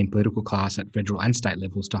Australian political class at federal and state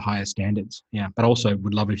levels to higher standards? Yeah, but also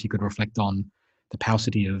would love it if you could reflect on the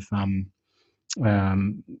paucity of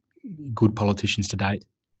good politicians to date.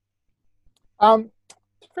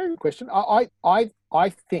 It's a very good question. I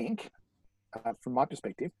think, from my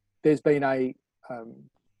perspective, there's been I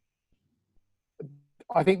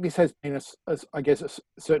think this has been a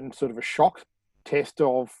certain sort of a shock test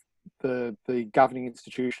of the governing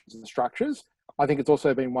institutions and structures. I think it's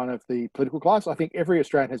also been one of the political class. I think every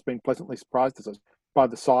Australian has been pleasantly surprised by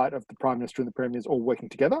the sight of the Prime Minister and the Premiers all working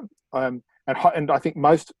together. And I think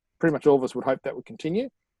pretty much all of us would hope that would continue.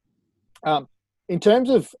 In terms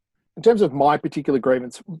of my particular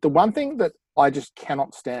grievance, the one thing that I just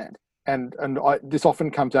cannot stand, and this often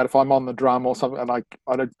comes out if I'm on the drum or something, and I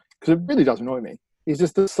don't, because it really does annoy me, is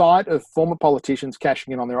just the sight of former politicians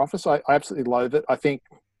cashing in on their office. I absolutely loathe it. I think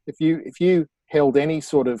if you held any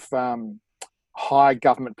sort of high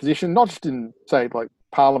government position, not just in, say, like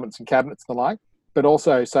parliaments and cabinets and the like, but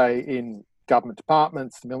also, say, in government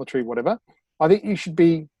departments, the military, whatever, I think there should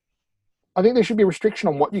be a restriction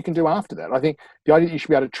on what you can do after that. I think the idea that you should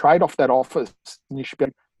be able to trade off that office and you should be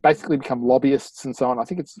able to basically become lobbyists and so on, I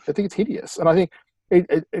think it's hideous. And I think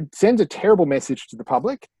it sends a terrible message to the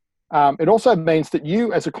public. It also means that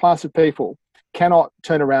you, as a class of people, cannot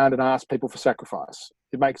turn around and ask people for sacrifice.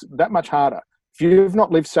 It makes it that much harder. If you've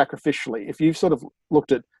not lived sacrificially, if you've sort of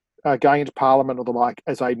looked at going into parliament or the like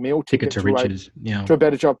as a meal ticket to riches, to a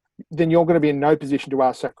better job, then you're going to be in no position to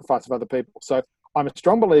ask sacrifice of other people. So I'm a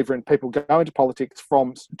strong believer in people go into politics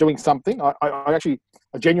from doing something. I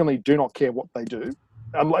genuinely do not care what they do,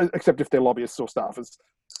 except if they're lobbyists or staffers.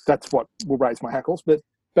 That's what will raise my hackles. But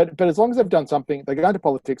as long as they've done something, they go into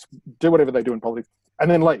politics, do whatever they do in politics, and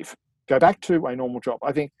then leave. Go back to a normal job.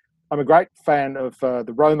 I think I'm a great fan of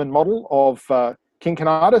the Roman model of King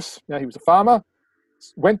Conatus. He was a farmer,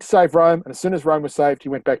 went to save Rome, and as soon as Rome was saved, he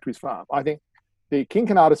went back to his farm. I think the King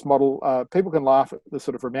Conatus model, people can laugh at the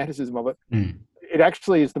sort of romanticism of it. It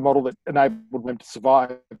actually is the model that enabled them to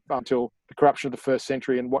survive until the corruption of the first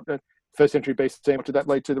century and what first century BC. What did that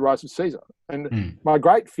lead to? The rise of Caesar. And my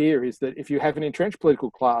great fear is that if you have an entrenched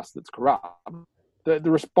political class that's corrupt, the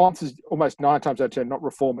response is almost 9 times out of 10 not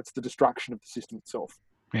reform, it's the destruction of the system itself.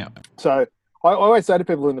 Yeah. So I always say to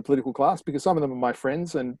people in the political class, because some of them are my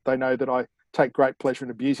friends and they know that I take great pleasure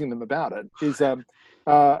in abusing them about it, is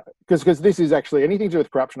because this is actually anything to do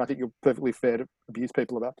with corruption. I think you're perfectly fair to abuse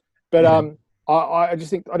people about. But I don't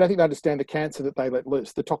think they understand the cancer that they let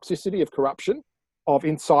loose. The toxicity of corruption, of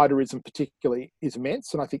insiderism particularly, is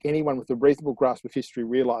immense. And I think anyone with a reasonable grasp of history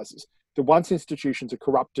realizes that once institutions are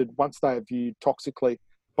corrupted, once they are viewed toxically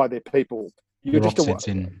by their people, the rot sets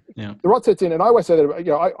in. Yeah. The rot sets in. And I always say that,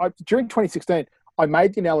 I during 2016, I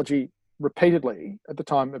made the analogy repeatedly at the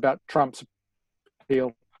time about Trump's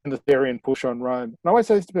appeal and the Therian push on Rome. And I always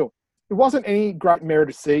say this to people, it wasn't any great merit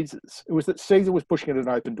of Caesar's. It was that Caesar was pushing at an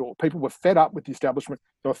open door. People were fed up with the establishment.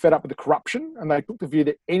 They were fed up with the corruption, and they took the view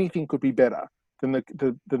that anything could be better than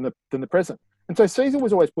the present. And so Caesar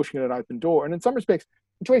was always pushing at an open door. And in some respects,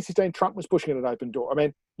 in 2016, Trump was pushing at an open door. I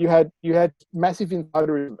mean, you had massive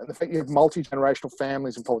insiderism and the fact you have multi-generational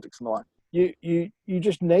families in politics and the like. You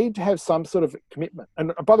just need to have some sort of commitment.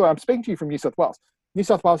 And by the way, I'm speaking to you from New South Wales. New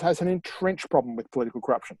South Wales has an entrenched problem with political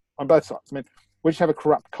corruption on both sides. I mean, we just have a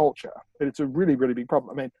corrupt culture, and it's a really, really big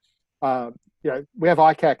problem. I mean, we have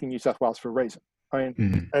ICAC in New South Wales for a reason. I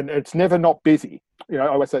mean, and it's never not busy. I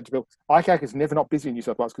always say to people, ICAC is never not busy in New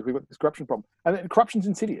South Wales because we've got this corruption problem. And corruption's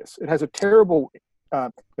insidious. It has a terrible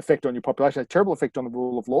effect on your population, a terrible effect on the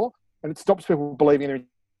rule of law, and it stops people believing in their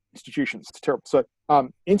institutions. It's terrible. So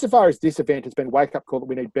insofar as this event has been a wake-up call that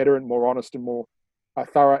we need better and more honest and more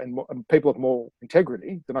thorough and people of more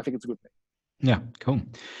integrity, then I think it's a good thing. Yeah, cool.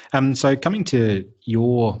 So coming to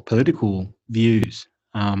your political views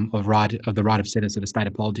of the right of status of the state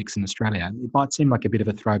of politics in Australia, it might seem like a bit of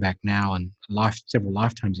a throwback now and several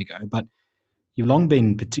lifetimes ago, but you've long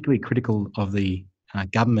been particularly critical of the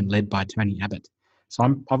government led by Tony Abbott. So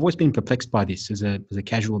I've always been perplexed by this as a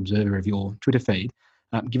casual observer of your Twitter feed,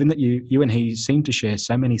 given that you and he seem to share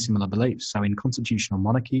so many similar beliefs. So in constitutional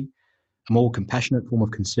monarchy, a more compassionate form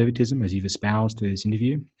of conservatism, as you've espoused through this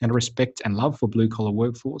interview, and a respect and love for blue-collar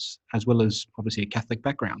workforce, as well as obviously a Catholic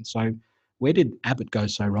background. So where did Abbott go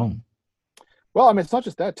so wrong? Well, I mean, it's not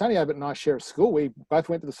just that. Tony Abbott and I share a school. We both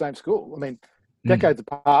went to the same school. I mean, decades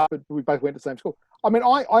apart, but we both went to the same school. I mean,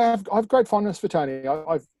 I have great fondness for Tony.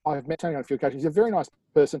 I've met Tony on a few occasions. He's a very nice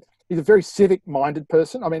person. He's a very civic-minded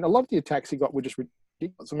person. I mean, a lot of the attacks he got were just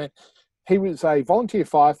ridiculous. I mean, he was a volunteer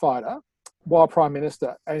firefighter while Prime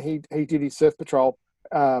Minister, and he did his surf patrol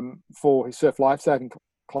for his surf lifesaving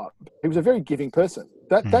club. He was a very giving person.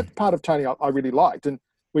 That part of Tony I really liked. And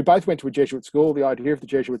we both went to a Jesuit school. The idea of the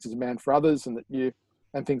Jesuits is a man for others, and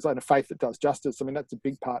and things like a faith that does justice. I mean, that's a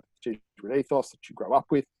big part of the Jesuit ethos that you grow up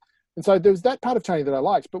with. And so there was that part of Tony that I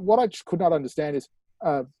liked. But what I just could not understand is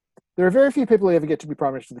there are very few people who ever get to be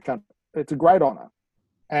Prime Minister of the country. It's a great honour,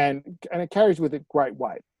 and it carries with it great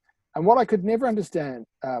weight. And what I could never understand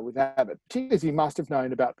with Abbott, particularly as he must have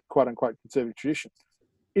known about the quote-unquote conservative tradition,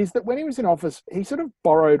 is that when he was in office, he sort of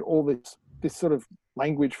borrowed all this sort of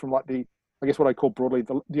language from like I guess what I call broadly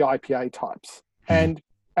the IPA types. And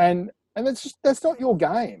that's not your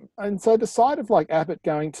game. And so the side of like Abbott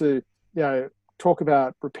going to, talk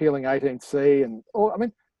about repealing 18C and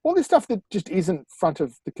all this stuff that just isn't front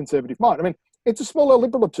of the conservative mind. I mean, it's a smaller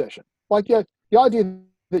liberal obsession. Like, the idea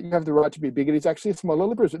that you have the right to be a bigot is actually a smaller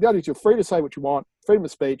liberalism. The idea is you're free to say what you want, freedom of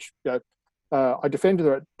speech, I defend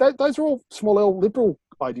the right. Those are all small L liberal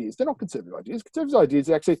ideas. They're not conservative ideas. Conservative ideas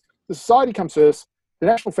are actually the society comes first, the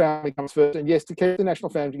national family comes first, and yes, to keep the national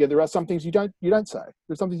family together, there are some things you don't say.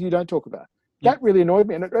 There's some things you don't talk about. Yeah. That really annoyed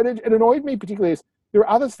me, and it annoyed me particularly as there are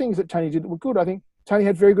other things that Tony did that were good. I think Tony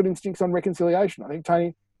had very good instincts on reconciliation. I think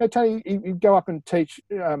Tony, he'd go up and teach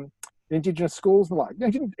Indigenous schools and the like.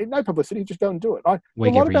 He didn't, no publicity, just go and do it. A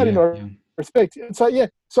lot about him I respect. And so,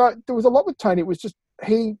 so there was a lot with Tony. It was just,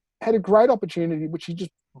 he had a great opportunity, which he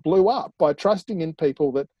just blew up by trusting in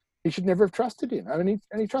people that he should never have trusted in. I mean,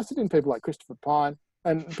 he trusted in people like Christopher Pyne,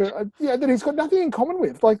 and that he's got nothing in common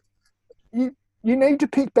with. Like, you need to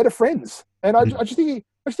pick better friends. And I just think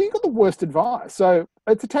he got the worst advice. So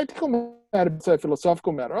it's a tactical matter, it's a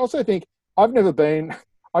philosophical matter. I also think I've never been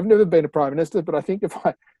a prime minister, but I think if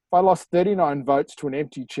I lost 39 votes to an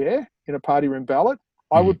empty chair in a party room ballot,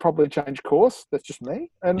 I would probably change course. That's just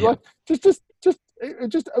me. And like, it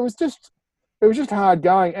was just hard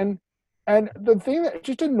going. And the thing that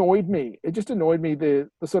just annoyed me, the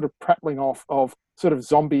sort of prattling off of sort of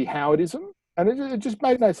zombie Howardism. And it just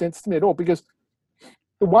made no sense to me at all, because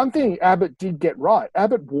the one thing Abbott did get right,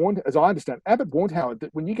 Abbott warned Howard that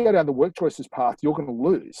when you go down the work choices path, you're going to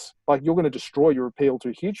lose. Like, you're going to destroy your appeal to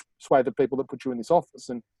a huge swathe of people that put you in this office.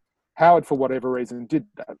 And Howard, for whatever reason, did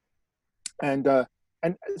that. And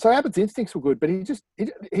so Abbott's instincts were good, but he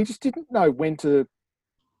just didn't know when to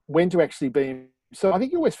actually be. So I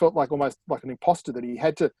think he always felt like almost like an imposter, that he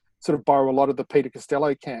had to sort of borrow a lot of the Peter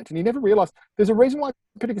Costello cant. And he never realised there's a reason why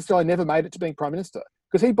Peter Costello never made it to being Prime Minister,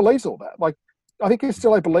 because he believes all that. Like, I think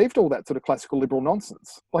Costello believed all that sort of classical liberal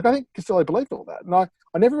nonsense. Like, I think Costello believed all that. And I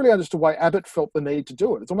never really understood why Abbott felt the need to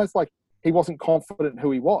do it. It's almost like he wasn't confident in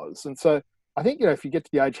who he was. And so I think, if you get to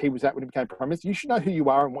the age he was at when he became Prime Minister, you should know who you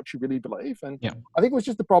are and what you really believe. And I think it was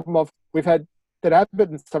just the problem of we've had that Abbott,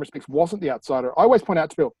 in some respects, wasn't the outsider. I always point out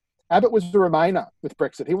to people, Abbott was a Remainer with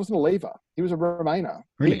Brexit. He wasn't a Leaver. He was a Remainer.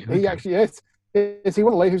 Really? He actually, yes, he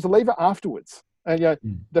wasn't a Leaver. He was a Leaver afterwards. And the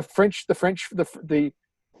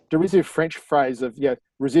derisive French phrase of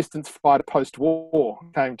resistance fighter post-war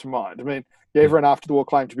came to mind. I mean, everyone after the war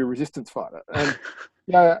claimed to be a resistance fighter. And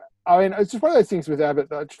I mean, it's just one of those things with Abbott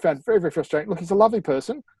that I just found very, very frustrating. Look, he's a lovely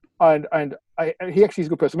person, and he actually is a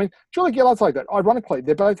good person. I mean, Julia Gillard's like that. Ironically,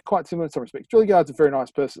 they're both quite similar in some respects. Julia Gillard's a very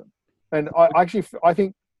nice person, and I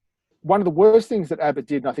think one of the worst things that Abbott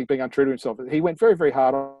did, and I think being untrue to himself, is he went very, very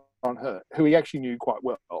hard on her, who he actually knew quite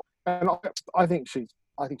well. And I think she's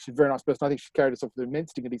a very nice person. I think she's carried herself with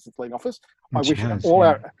immense dignity since leaving office. I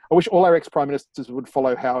wish all our ex-prime ministers would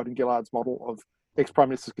follow Howard and Gillard's model of ex-prime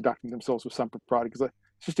ministers conducting themselves with some propriety, because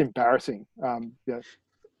it's just embarrassing.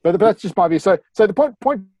 But that's just my view. So the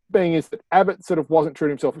point being is that Abbott sort of wasn't true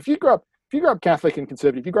to himself. If you grew up Catholic and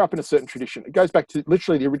conservative, you grew up in a certain tradition. It goes back to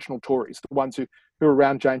literally the original Tories, the ones who were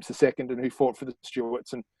around James II and who fought for the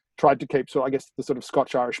Stuarts and tried to keep, the sort of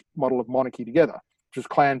Scotch-Irish model of monarchy together, which was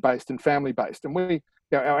clan-based and family-based. And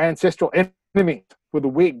our ancestral enemies were the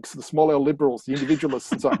Whigs, the small L liberals, the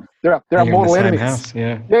individualists, and so on. They're our mortal enemies. House,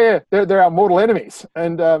 they're our mortal enemies.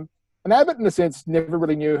 And Abbott, in a sense, never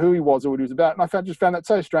really knew who he was or what he was about. And I just found that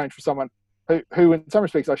so strange for someone who, in some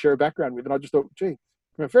respects, I share a background with. And I just thought, gee,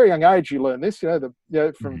 from a very young age, you learn this.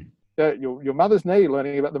 From your mother's knee,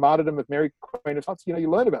 learning about the martyrdom of Mary, Queen of Scots. You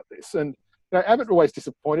learn about this. And Abbott always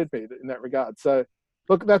disappointed me in that regard. So,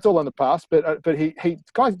 look, that's all in the past. But he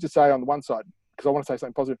kind of just say on the one side, because I want to say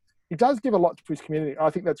something positive, he does give a lot to his community. I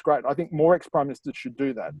think that's great. I think more ex-prime ministers should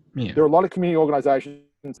do that. Yeah. There are a lot of community organisations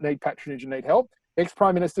that need patronage and need help.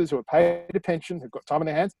 Ex-prime ministers who are paid a pension, who've got time on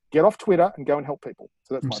their hands, get off Twitter and go and help people.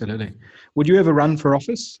 So that's absolutely. Would you ever run for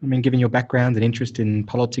office? I mean, given your background and interest in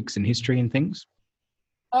politics and history and things?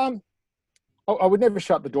 I would never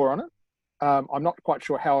shut the door on it. I'm not quite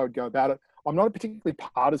sure how I would go about it. I'm not a particularly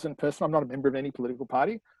partisan person. I'm not a member of any political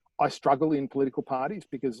party. I struggle in political parties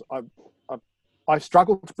because I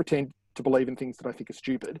struggle to pretend to believe in things that I think are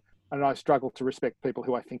stupid, and I struggle to respect people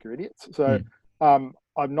who I think are idiots. So I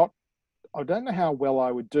don't know how well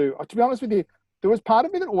I would do. To be honest with you, there was part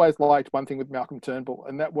of me that always liked one thing with Malcolm Turnbull,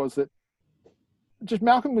 and that was that just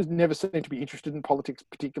Malcolm was never seen to be interested in politics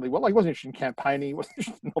particularly well. Like, he wasn't interested in campaigning, he wasn't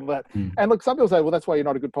interested in all that. And look, some people say, well, that's why you're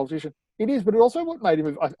not a good politician. It is, but it also what made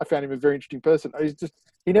him, I found him a very interesting person.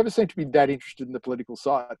 He never seemed to be that interested in the political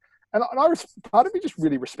side. And part of me just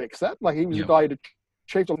really respects that. Like, he was a guy who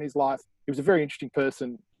achieved all in his life. He was a very interesting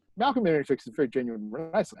person. Malcolm, in many respects, is a very genuine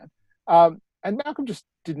Renaissance man. And Malcolm just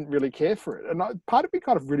didn't really care for it. And part of me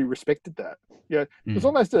kind of really respected that. There was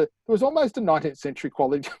almost a 19th century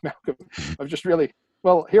quality to Malcolm of just really,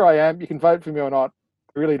 well, here I am. You can vote for me or not.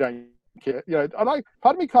 I really don't care. And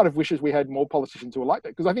part of me kind of wishes we had more politicians who were like that,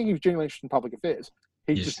 because I think he was genuinely interested in public affairs.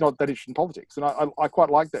 He's just not that interested in politics. And I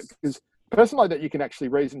quite like that, because person like that you can actually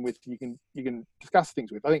reason with, you can discuss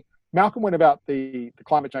things with. I think Malcolm went about the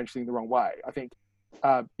climate change thing the wrong way. I think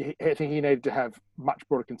he needed to have much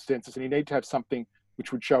broader consensus, and he needed to have something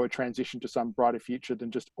which would show a transition to some brighter future than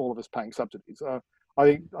just all of us paying subsidies. I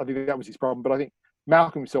think that was his problem. But I think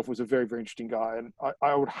Malcolm himself was a very, very interesting guy, and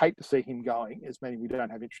I would hate to see him going, as many we don't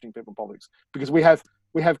have interesting people in politics, because we have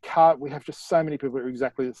just so many people who are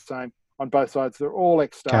exactly the same on both sides. They're all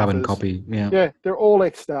ex-staffers. Carbon copy, Yeah, they're all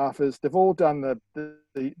ex-staffers. They've all done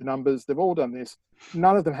the numbers. They've all done this.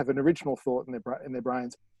 None of them have an original thought in their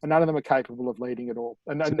brains, and none of them are capable of leading at all.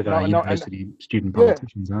 And university student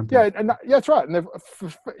politicians, aren't they? Yeah, and that's right. And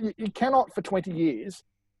you cannot for 20 years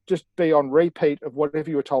just be on repeat of whatever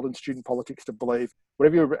you were told in student politics to believe,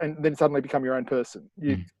 and then suddenly become your own person.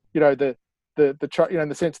 You know, in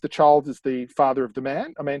the sense the child is the father of the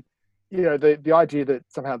man. I mean, you know, the idea that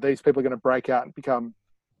somehow these people are going to break out and become,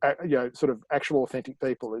 sort of actual authentic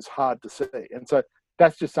people is hard to see. And so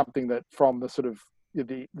that's just something that, from the sort of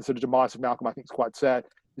demise of Malcolm, I think is quite sad,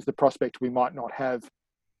 is the prospect we might not have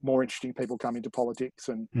more interesting people come into politics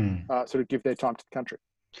and sort of give their time to the country.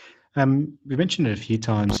 We mentioned it a few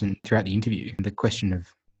times and throughout the interview, the question of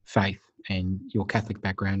faith and your Catholic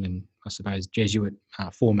background, and I suppose Jesuit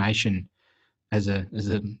formation as a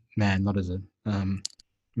man, not as a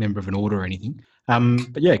member of an order or anything.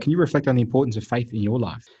 But yeah, can you reflect on the importance of faith in your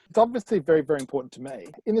life? It's obviously very, very important to me,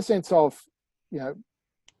 in the sense of,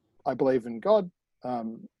 I believe in God.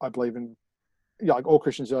 I believe in, like all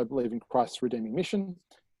Christians, I believe in Christ's redeeming mission.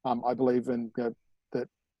 I believe in that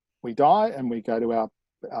we die and we go to our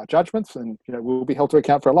judgments, and we'll be held to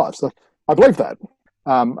account for our lives. So I believe that,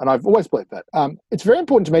 and I've always believed that. It's very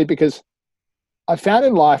important to me because I found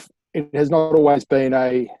in life it has not always been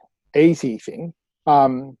a easy thing.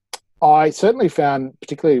 I certainly found,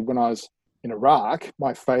 particularly when I was in Iraq,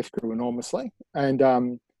 my faith grew enormously, and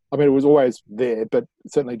it was always there, but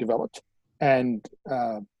it certainly developed. And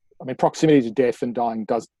proximity to death and dying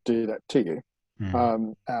does do that to you.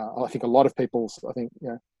 I think a lot of people's,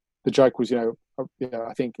 the joke was,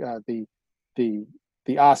 I think the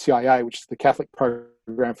RCIA, which is the Catholic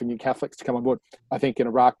program for new Catholics to come on board. I think in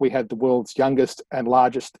Iraq we had the world's youngest and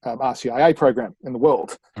largest RCIA program in the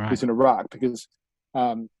world. Right. Was in Iraq because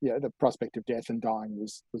the prospect of death and dying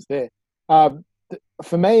was there.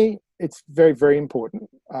 For me, it's very, very important.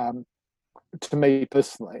 To me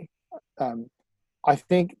personally, I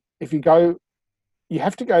think if you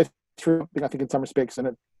have to go through. I think in some respects,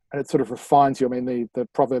 and it sort of refines you. I mean, the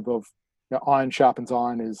proverb of iron sharpens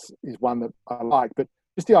iron is one that I like, but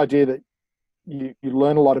just the idea that you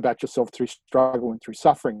learn a lot about yourself through struggle and through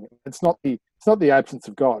suffering. It's not the absence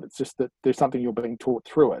of God. It's just that there's something you're being taught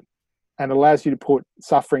through it, and it allows you to put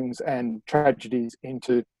sufferings and tragedies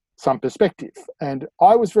into some perspective. And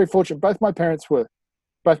I was very fortunate. Both my late parents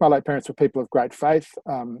were people of great faith,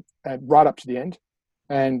 and right up to the end.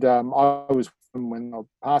 And I was with them when they were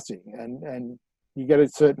passing, and you get a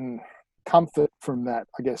certain comfort from that,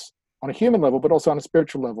 I guess, on a human level, but also on a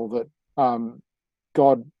spiritual level, that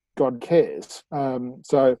God cares.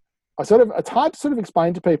 So it's hard to sort of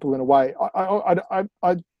explain to people in a way.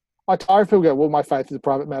 I tire if people go, well, my faith is a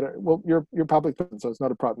private matter. Well, you're a public person, so it's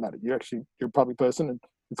not a private matter. You're a public person, and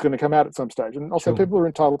it's going to come out at some stage. And also, people are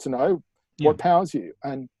entitled to know what powers you.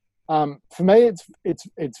 And for me,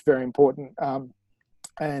 it's very important.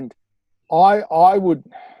 And I would,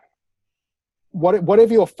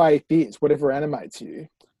 whatever your faith is, whatever animates you,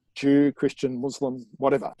 Jew, Christian, Muslim,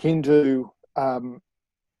 whatever, Hindu,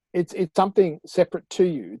 it's something separate to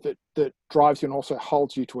you that drives you and also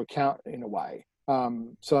holds you to account in a way.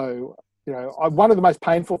 So one of the most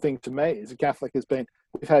painful things to me as a Catholic has been,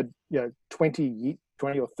 we've had 20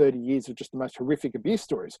 or 30 years of just the most horrific abuse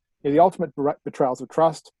stories. The ultimate betrayals of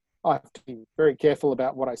trust. I have to be very careful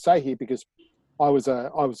about what I say here, because I was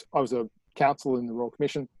a counsel in the Royal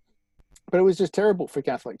Commission, but it was just terrible for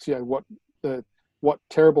Catholics. What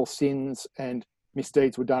terrible sins and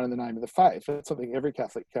misdeeds were done in the name of the faith. That's something every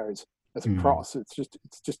Catholic carries as a cross. It's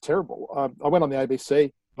just terrible. I went on the ABC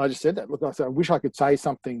and I just said that. Look, I said, I wish I could say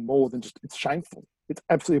something more than just, it's shameful. It's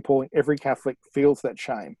absolutely appalling. Every Catholic feels that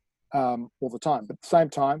shame all the time. But at the same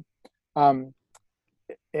time,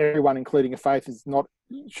 everyone, including a faith,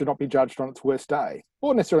 should not be judged on its worst day,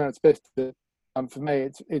 or necessarily on its best. But for me,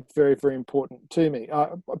 it's very, very important to me.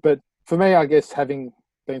 But for me, I guess, having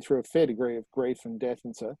been through a fair degree of grief and death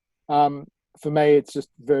and so, for me, it's just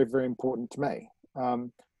very, very important to me.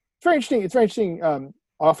 It's very interesting. It's very interesting.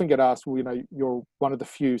 I often get asked, well, you're one of the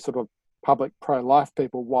few sort of public pro-life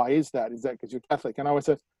people. Why is that? Is that because you're Catholic? And I always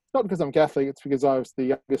say, it's not because I'm Catholic. It's because I was the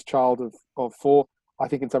youngest child of four. I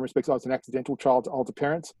think in some respects I was an accidental child to older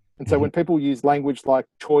parents. And so when people use language like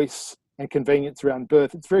choice and convenience around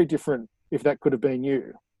birth. It's very different if that could have been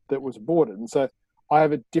you that was aborted. And so I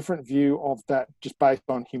have a different view of that just based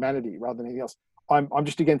on humanity rather than anything else. I'm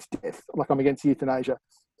just against death, like I'm against euthanasia.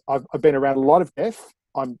 I've been around a lot of death.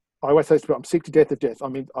 I always say to people, I'm sick to death of death. I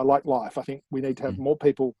mean, I like life. I think we need to have more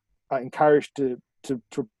people encouraged to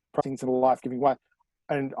things in a life-giving way.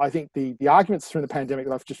 And I think the arguments through the pandemic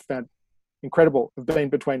that I've just found incredible have been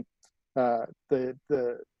between the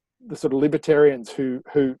sort of libertarians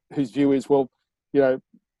whose view is, well,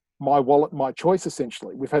 my wallet, my choice.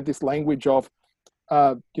 Essentially, we've had this language of,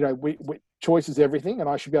 we choice is everything, and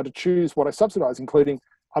I should be able to choose what I subsidise, including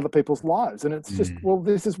other people's lives. And it's just, well,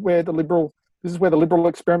 this is where the liberal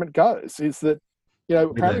experiment goes. Is that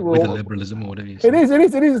apparently with a liberalism or whatever you say. It is.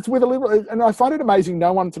 It's with a liberal, and I find it amazing.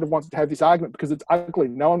 No one sort of wants to have this argument because it's ugly.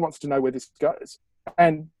 No one wants to know where this goes.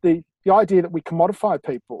 And the idea that we commodify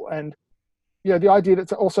people, and the idea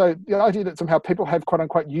that somehow people have quote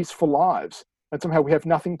unquote useful lives, and somehow we have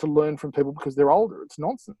nothing to learn from people because they're older. It's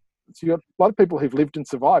nonsense. So you've got a lot of people who've lived and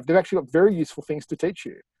survived. They've actually got very useful things to teach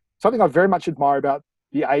you. Something I very much admire about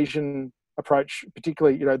the Asian approach,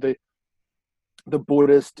 particularly the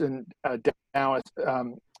Buddhist and Taoist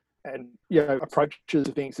approaches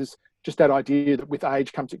to things, is just that idea that with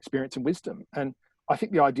age comes experience and wisdom. And I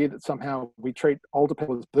think the idea that somehow we treat older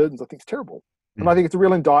people as burdens, I think is terrible. And I think it's a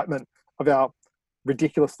real indictment of our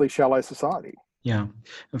ridiculously shallow society. Yeah.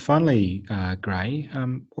 And finally, Gray,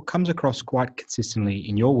 what comes across quite consistently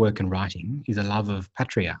in your work and writing is a love of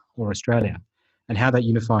patria or Australia, and how that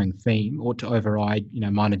unifying theme ought to override,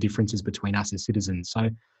 minor differences between us as citizens. So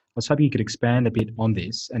I was hoping you could expand a bit on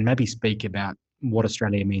this and maybe speak about what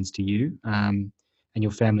Australia means to you and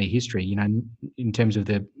your family history, in terms of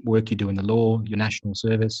the work you do in the law, your national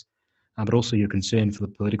service, but also your concern for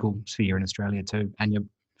the political sphere in Australia too, and your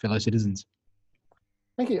fellow citizens.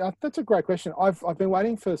 Thank you. That's a great question. I've been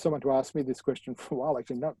waiting for someone to ask me this question for a while.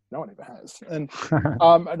 Actually, no one ever has. And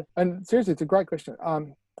and seriously, it's a great question.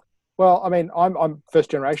 Well, I mean, I'm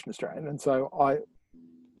first generation Australian, and so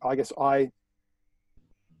I guess I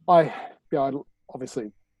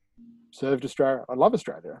obviously served Australia. I love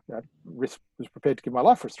Australia. Was prepared to give my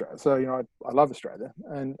life for Australia. So I love Australia,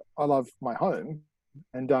 and I love my home.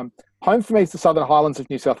 And home for me is the Southern Highlands of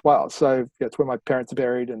New South Wales. So it's where my parents are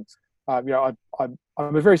buried, and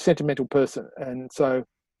I'm a very sentimental person, and so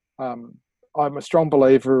I'm a strong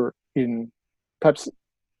believer in perhaps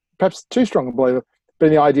too strong a believer, but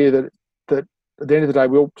in the idea that at the end of the day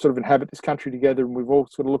we all sort of inhabit this country together, and we've all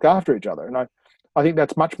sort of look after each other. And I think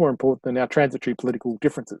that's much more important than our transitory political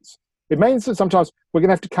differences. It means that sometimes we're going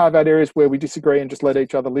to have to carve out areas where we disagree and just let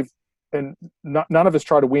each other live, and none of us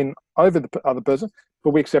try to win over the other person, but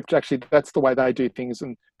we accept actually that's the way they do things,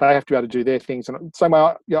 and they have to be able to do their things. And the same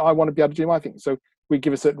way I want to be able to do my things. So we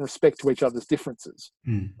give a certain respect to each other's differences.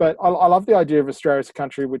 But I love the idea of Australia as a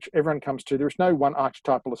country which everyone comes to. There is no one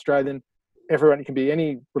archetypal Australian. Everyone, you can be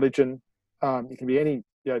any religion, you can be any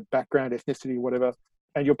background, ethnicity, whatever,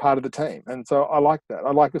 and you're part of the team. And so I like that.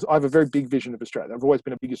 I have a very big vision of Australia. I've always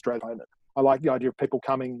been a big Australian owner. I like the idea of people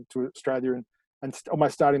coming to Australia and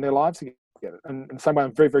almost starting their lives together. And in the same way,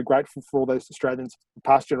 I'm very, very grateful for all those Australians,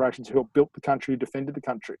 past generations who have built the country, defended the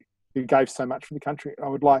country, who gave so much for the country. I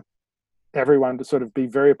would like everyone to sort of be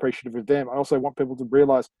very appreciative of them. I also want people to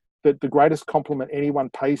realise that the greatest compliment anyone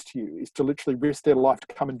pays to you is to literally risk their life to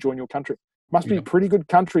come and join your country. It must be a pretty good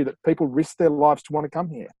country that people risk their lives to want to come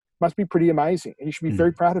here. It must be pretty amazing, and you should be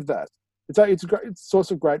very proud of that. It's a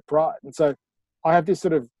source of great pride. And so I have this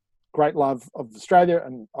sort of great love of Australia,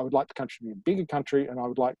 and I would like the country to be a bigger country, and I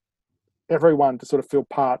would like everyone to sort of feel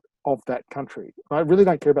part of that country. I really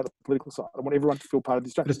don't care about the political side. I want everyone to feel part of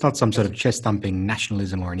this country. But it's not some sort of chest-thumping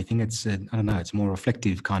nationalism or anything. It's, I don't know, it's more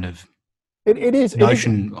reflective kind of it is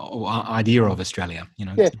notion or idea of Australia.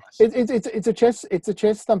 Yeah, it's a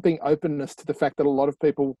chest-thumping openness to the fact that a lot of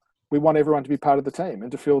people, we want everyone to be part of the team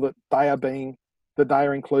and to feel that they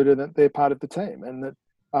are included, and that they're part of the team. And that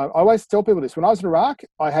I always tell people this. When I was in Iraq,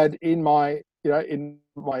 I had in my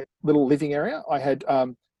little living area, I had a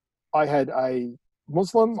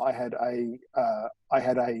Muslim, I had a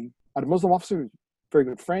Muslim officer who was a very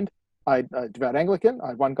good friend. I had a devout Anglican. I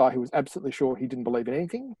had one guy who was absolutely sure he didn't believe in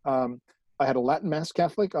anything. I had a Latin Mass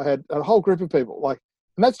Catholic. I had a whole group of people, and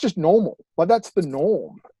that's just normal. That's the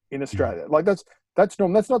norm in Australia. That's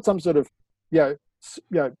normal. That's not some sort of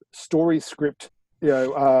story script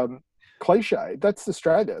cliche. That's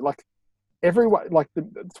Australia. Everyone,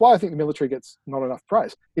 that's why I think the military gets not enough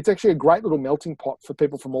praise. It's actually a great little melting pot for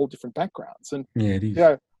people from all different backgrounds, and it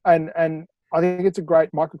is. And I think it's a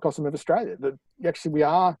great microcosm of Australia that we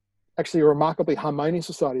are actually a remarkably harmonious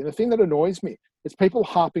society. And the thing that annoys me is people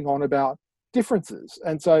harping on about differences.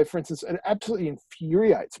 And so, for instance, it absolutely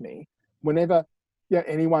infuriates me whenever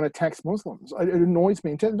anyone attacks Muslims. It annoys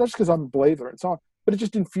me, not just because I'm a believer and so on, but it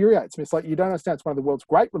just infuriates me. It's like, you don't understand, it's one of the world's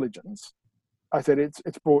great religions. I said it's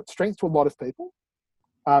brought strength to a lot of people.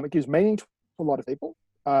 It gives meaning to a lot of people.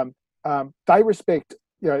 They respect,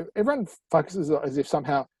 everyone focuses as if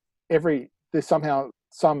somehow there's somehow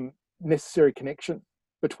some necessary connection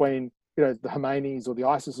between, the Khomeinis or the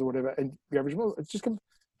ISIS or whatever and the average Muslim. It's just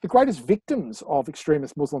the greatest victims of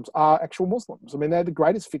extremist Muslims are actual Muslims. I mean, they're the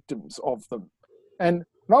greatest victims of them. And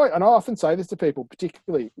I often say this to people,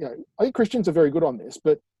 particularly, I think Christians are very good on this,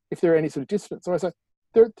 but if there are any sort of dissidents, so I say,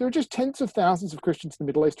 there are just tens of thousands of Christians in the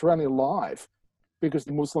Middle East who are only alive because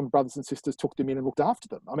the Muslim brothers and sisters took them in and looked after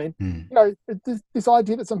them. I mean, this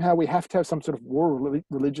idea that somehow we have to have some sort of war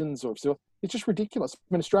religions or so, it's just ridiculous.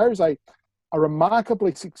 I mean, Australia is a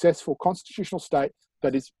remarkably successful constitutional state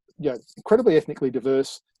that is, incredibly ethnically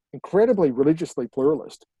diverse, incredibly religiously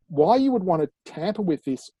pluralist. Why you would want to tamper with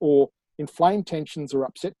this or inflame tensions or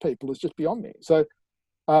upset people is just beyond me. So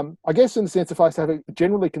I guess in the sense, if I have a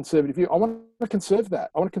generally conservative view, I want to conserve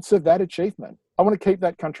that. I want to conserve that achievement. I want to keep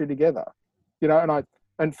that country together.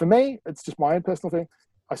 And for me, it's just my own personal thing.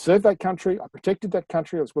 I served that country. I protected that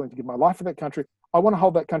country. I was willing to give my life for that country. I want to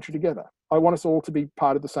hold that country together. I want us all to be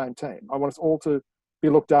part of the same team. I want us all to be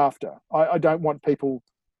looked after. I want people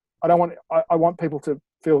to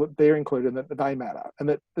feel that they're included and that they matter and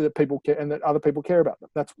that people care and that other people care about them.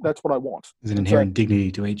 That's what I want. There's an inherent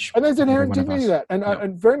dignity to each. And there's an inherent dignity to that.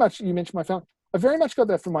 And very much, you mentioned my family. I very much got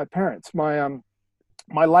that from my parents. My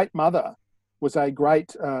late mother was a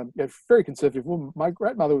great, very conservative woman. My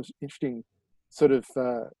great mother was interesting, sort of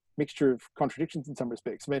mixture of contradictions in some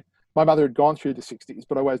respects. I mean, my mother had gone through the 60s,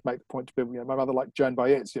 but I always make the point to people, my mother, like Joan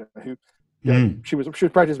Baez, who she was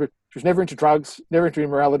practiced, but she was never into drugs, never into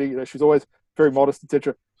immorality. She was always very modest,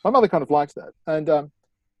 etc. My mother kind of likes that, and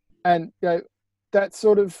that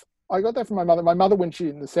sort of, I got that from my mother. My mother, when she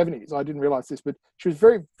in the 70s, I didn't realize this, but she was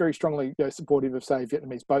very, very strongly supportive of, say,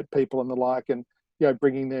 Vietnamese boat people and the like, and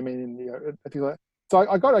bringing them in, and things like that. So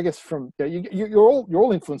I got, I guess, from you're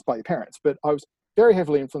all influenced by your parents, but I was very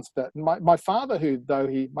heavily influenced by that. And my father,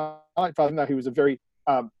 my late father, though he was a very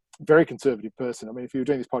very conservative person. I mean, if you were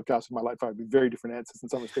doing this podcast with my late father, it'd be very different answers in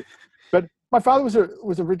some respects. But my father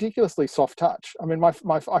was a ridiculously soft touch. I mean, I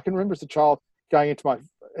can remember as a child going into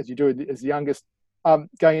as you do as the youngest,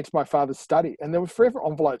 going into my father's study, and there were forever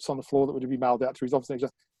envelopes on the floor that would be mailed out to his office.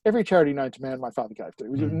 Every charity known to man, my father gave to.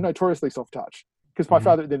 It was a notoriously soft touch because my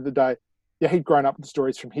father, at the end of the day, he'd grown up with the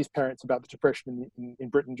stories from his parents about the Depression in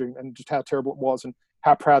Britain and just how terrible it was and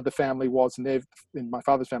how proud the family was. And in my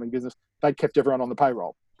father's family business, they'd kept everyone on the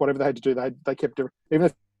payroll. Whatever they had to do, they kept even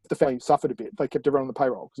if the family suffered a bit, they kept everyone on the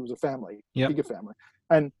payroll because it was a family, bigger family.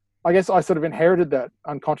 And I guess I sort of inherited that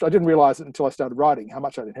unconsciously. I didn't realize it until I started writing how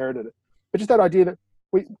much I'd inherited it. But just that idea that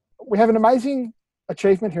we have an amazing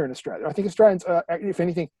achievement here in Australia. I think Australians are, if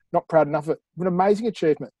anything, not proud enough of it. An amazing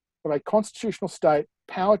achievement of a constitutional state,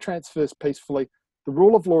 power transfers peacefully, the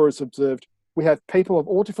rule of law is observed. We have people of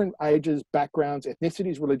all different ages, backgrounds,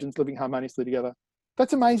 ethnicities, religions living harmoniously together.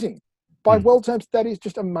 That's amazing. By world terms, that is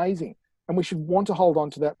just amazing. And we should want to hold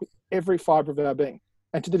on to that with every fibre of our being.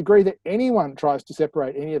 And to the degree that anyone tries to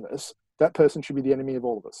separate any of us, that person should be the enemy of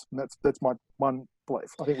all of us. And that's my one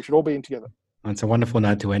belief. I think we should all be in together. It's a wonderful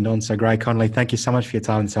note to end on. So, Gray Connolly, thank you so much for your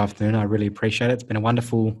time this afternoon. I really appreciate it. It's been a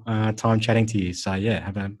wonderful time chatting to you. So,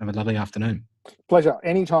 have a lovely afternoon. Pleasure.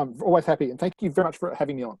 Anytime. Always happy. And thank you very much for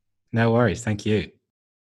having me on. No worries. Thank you.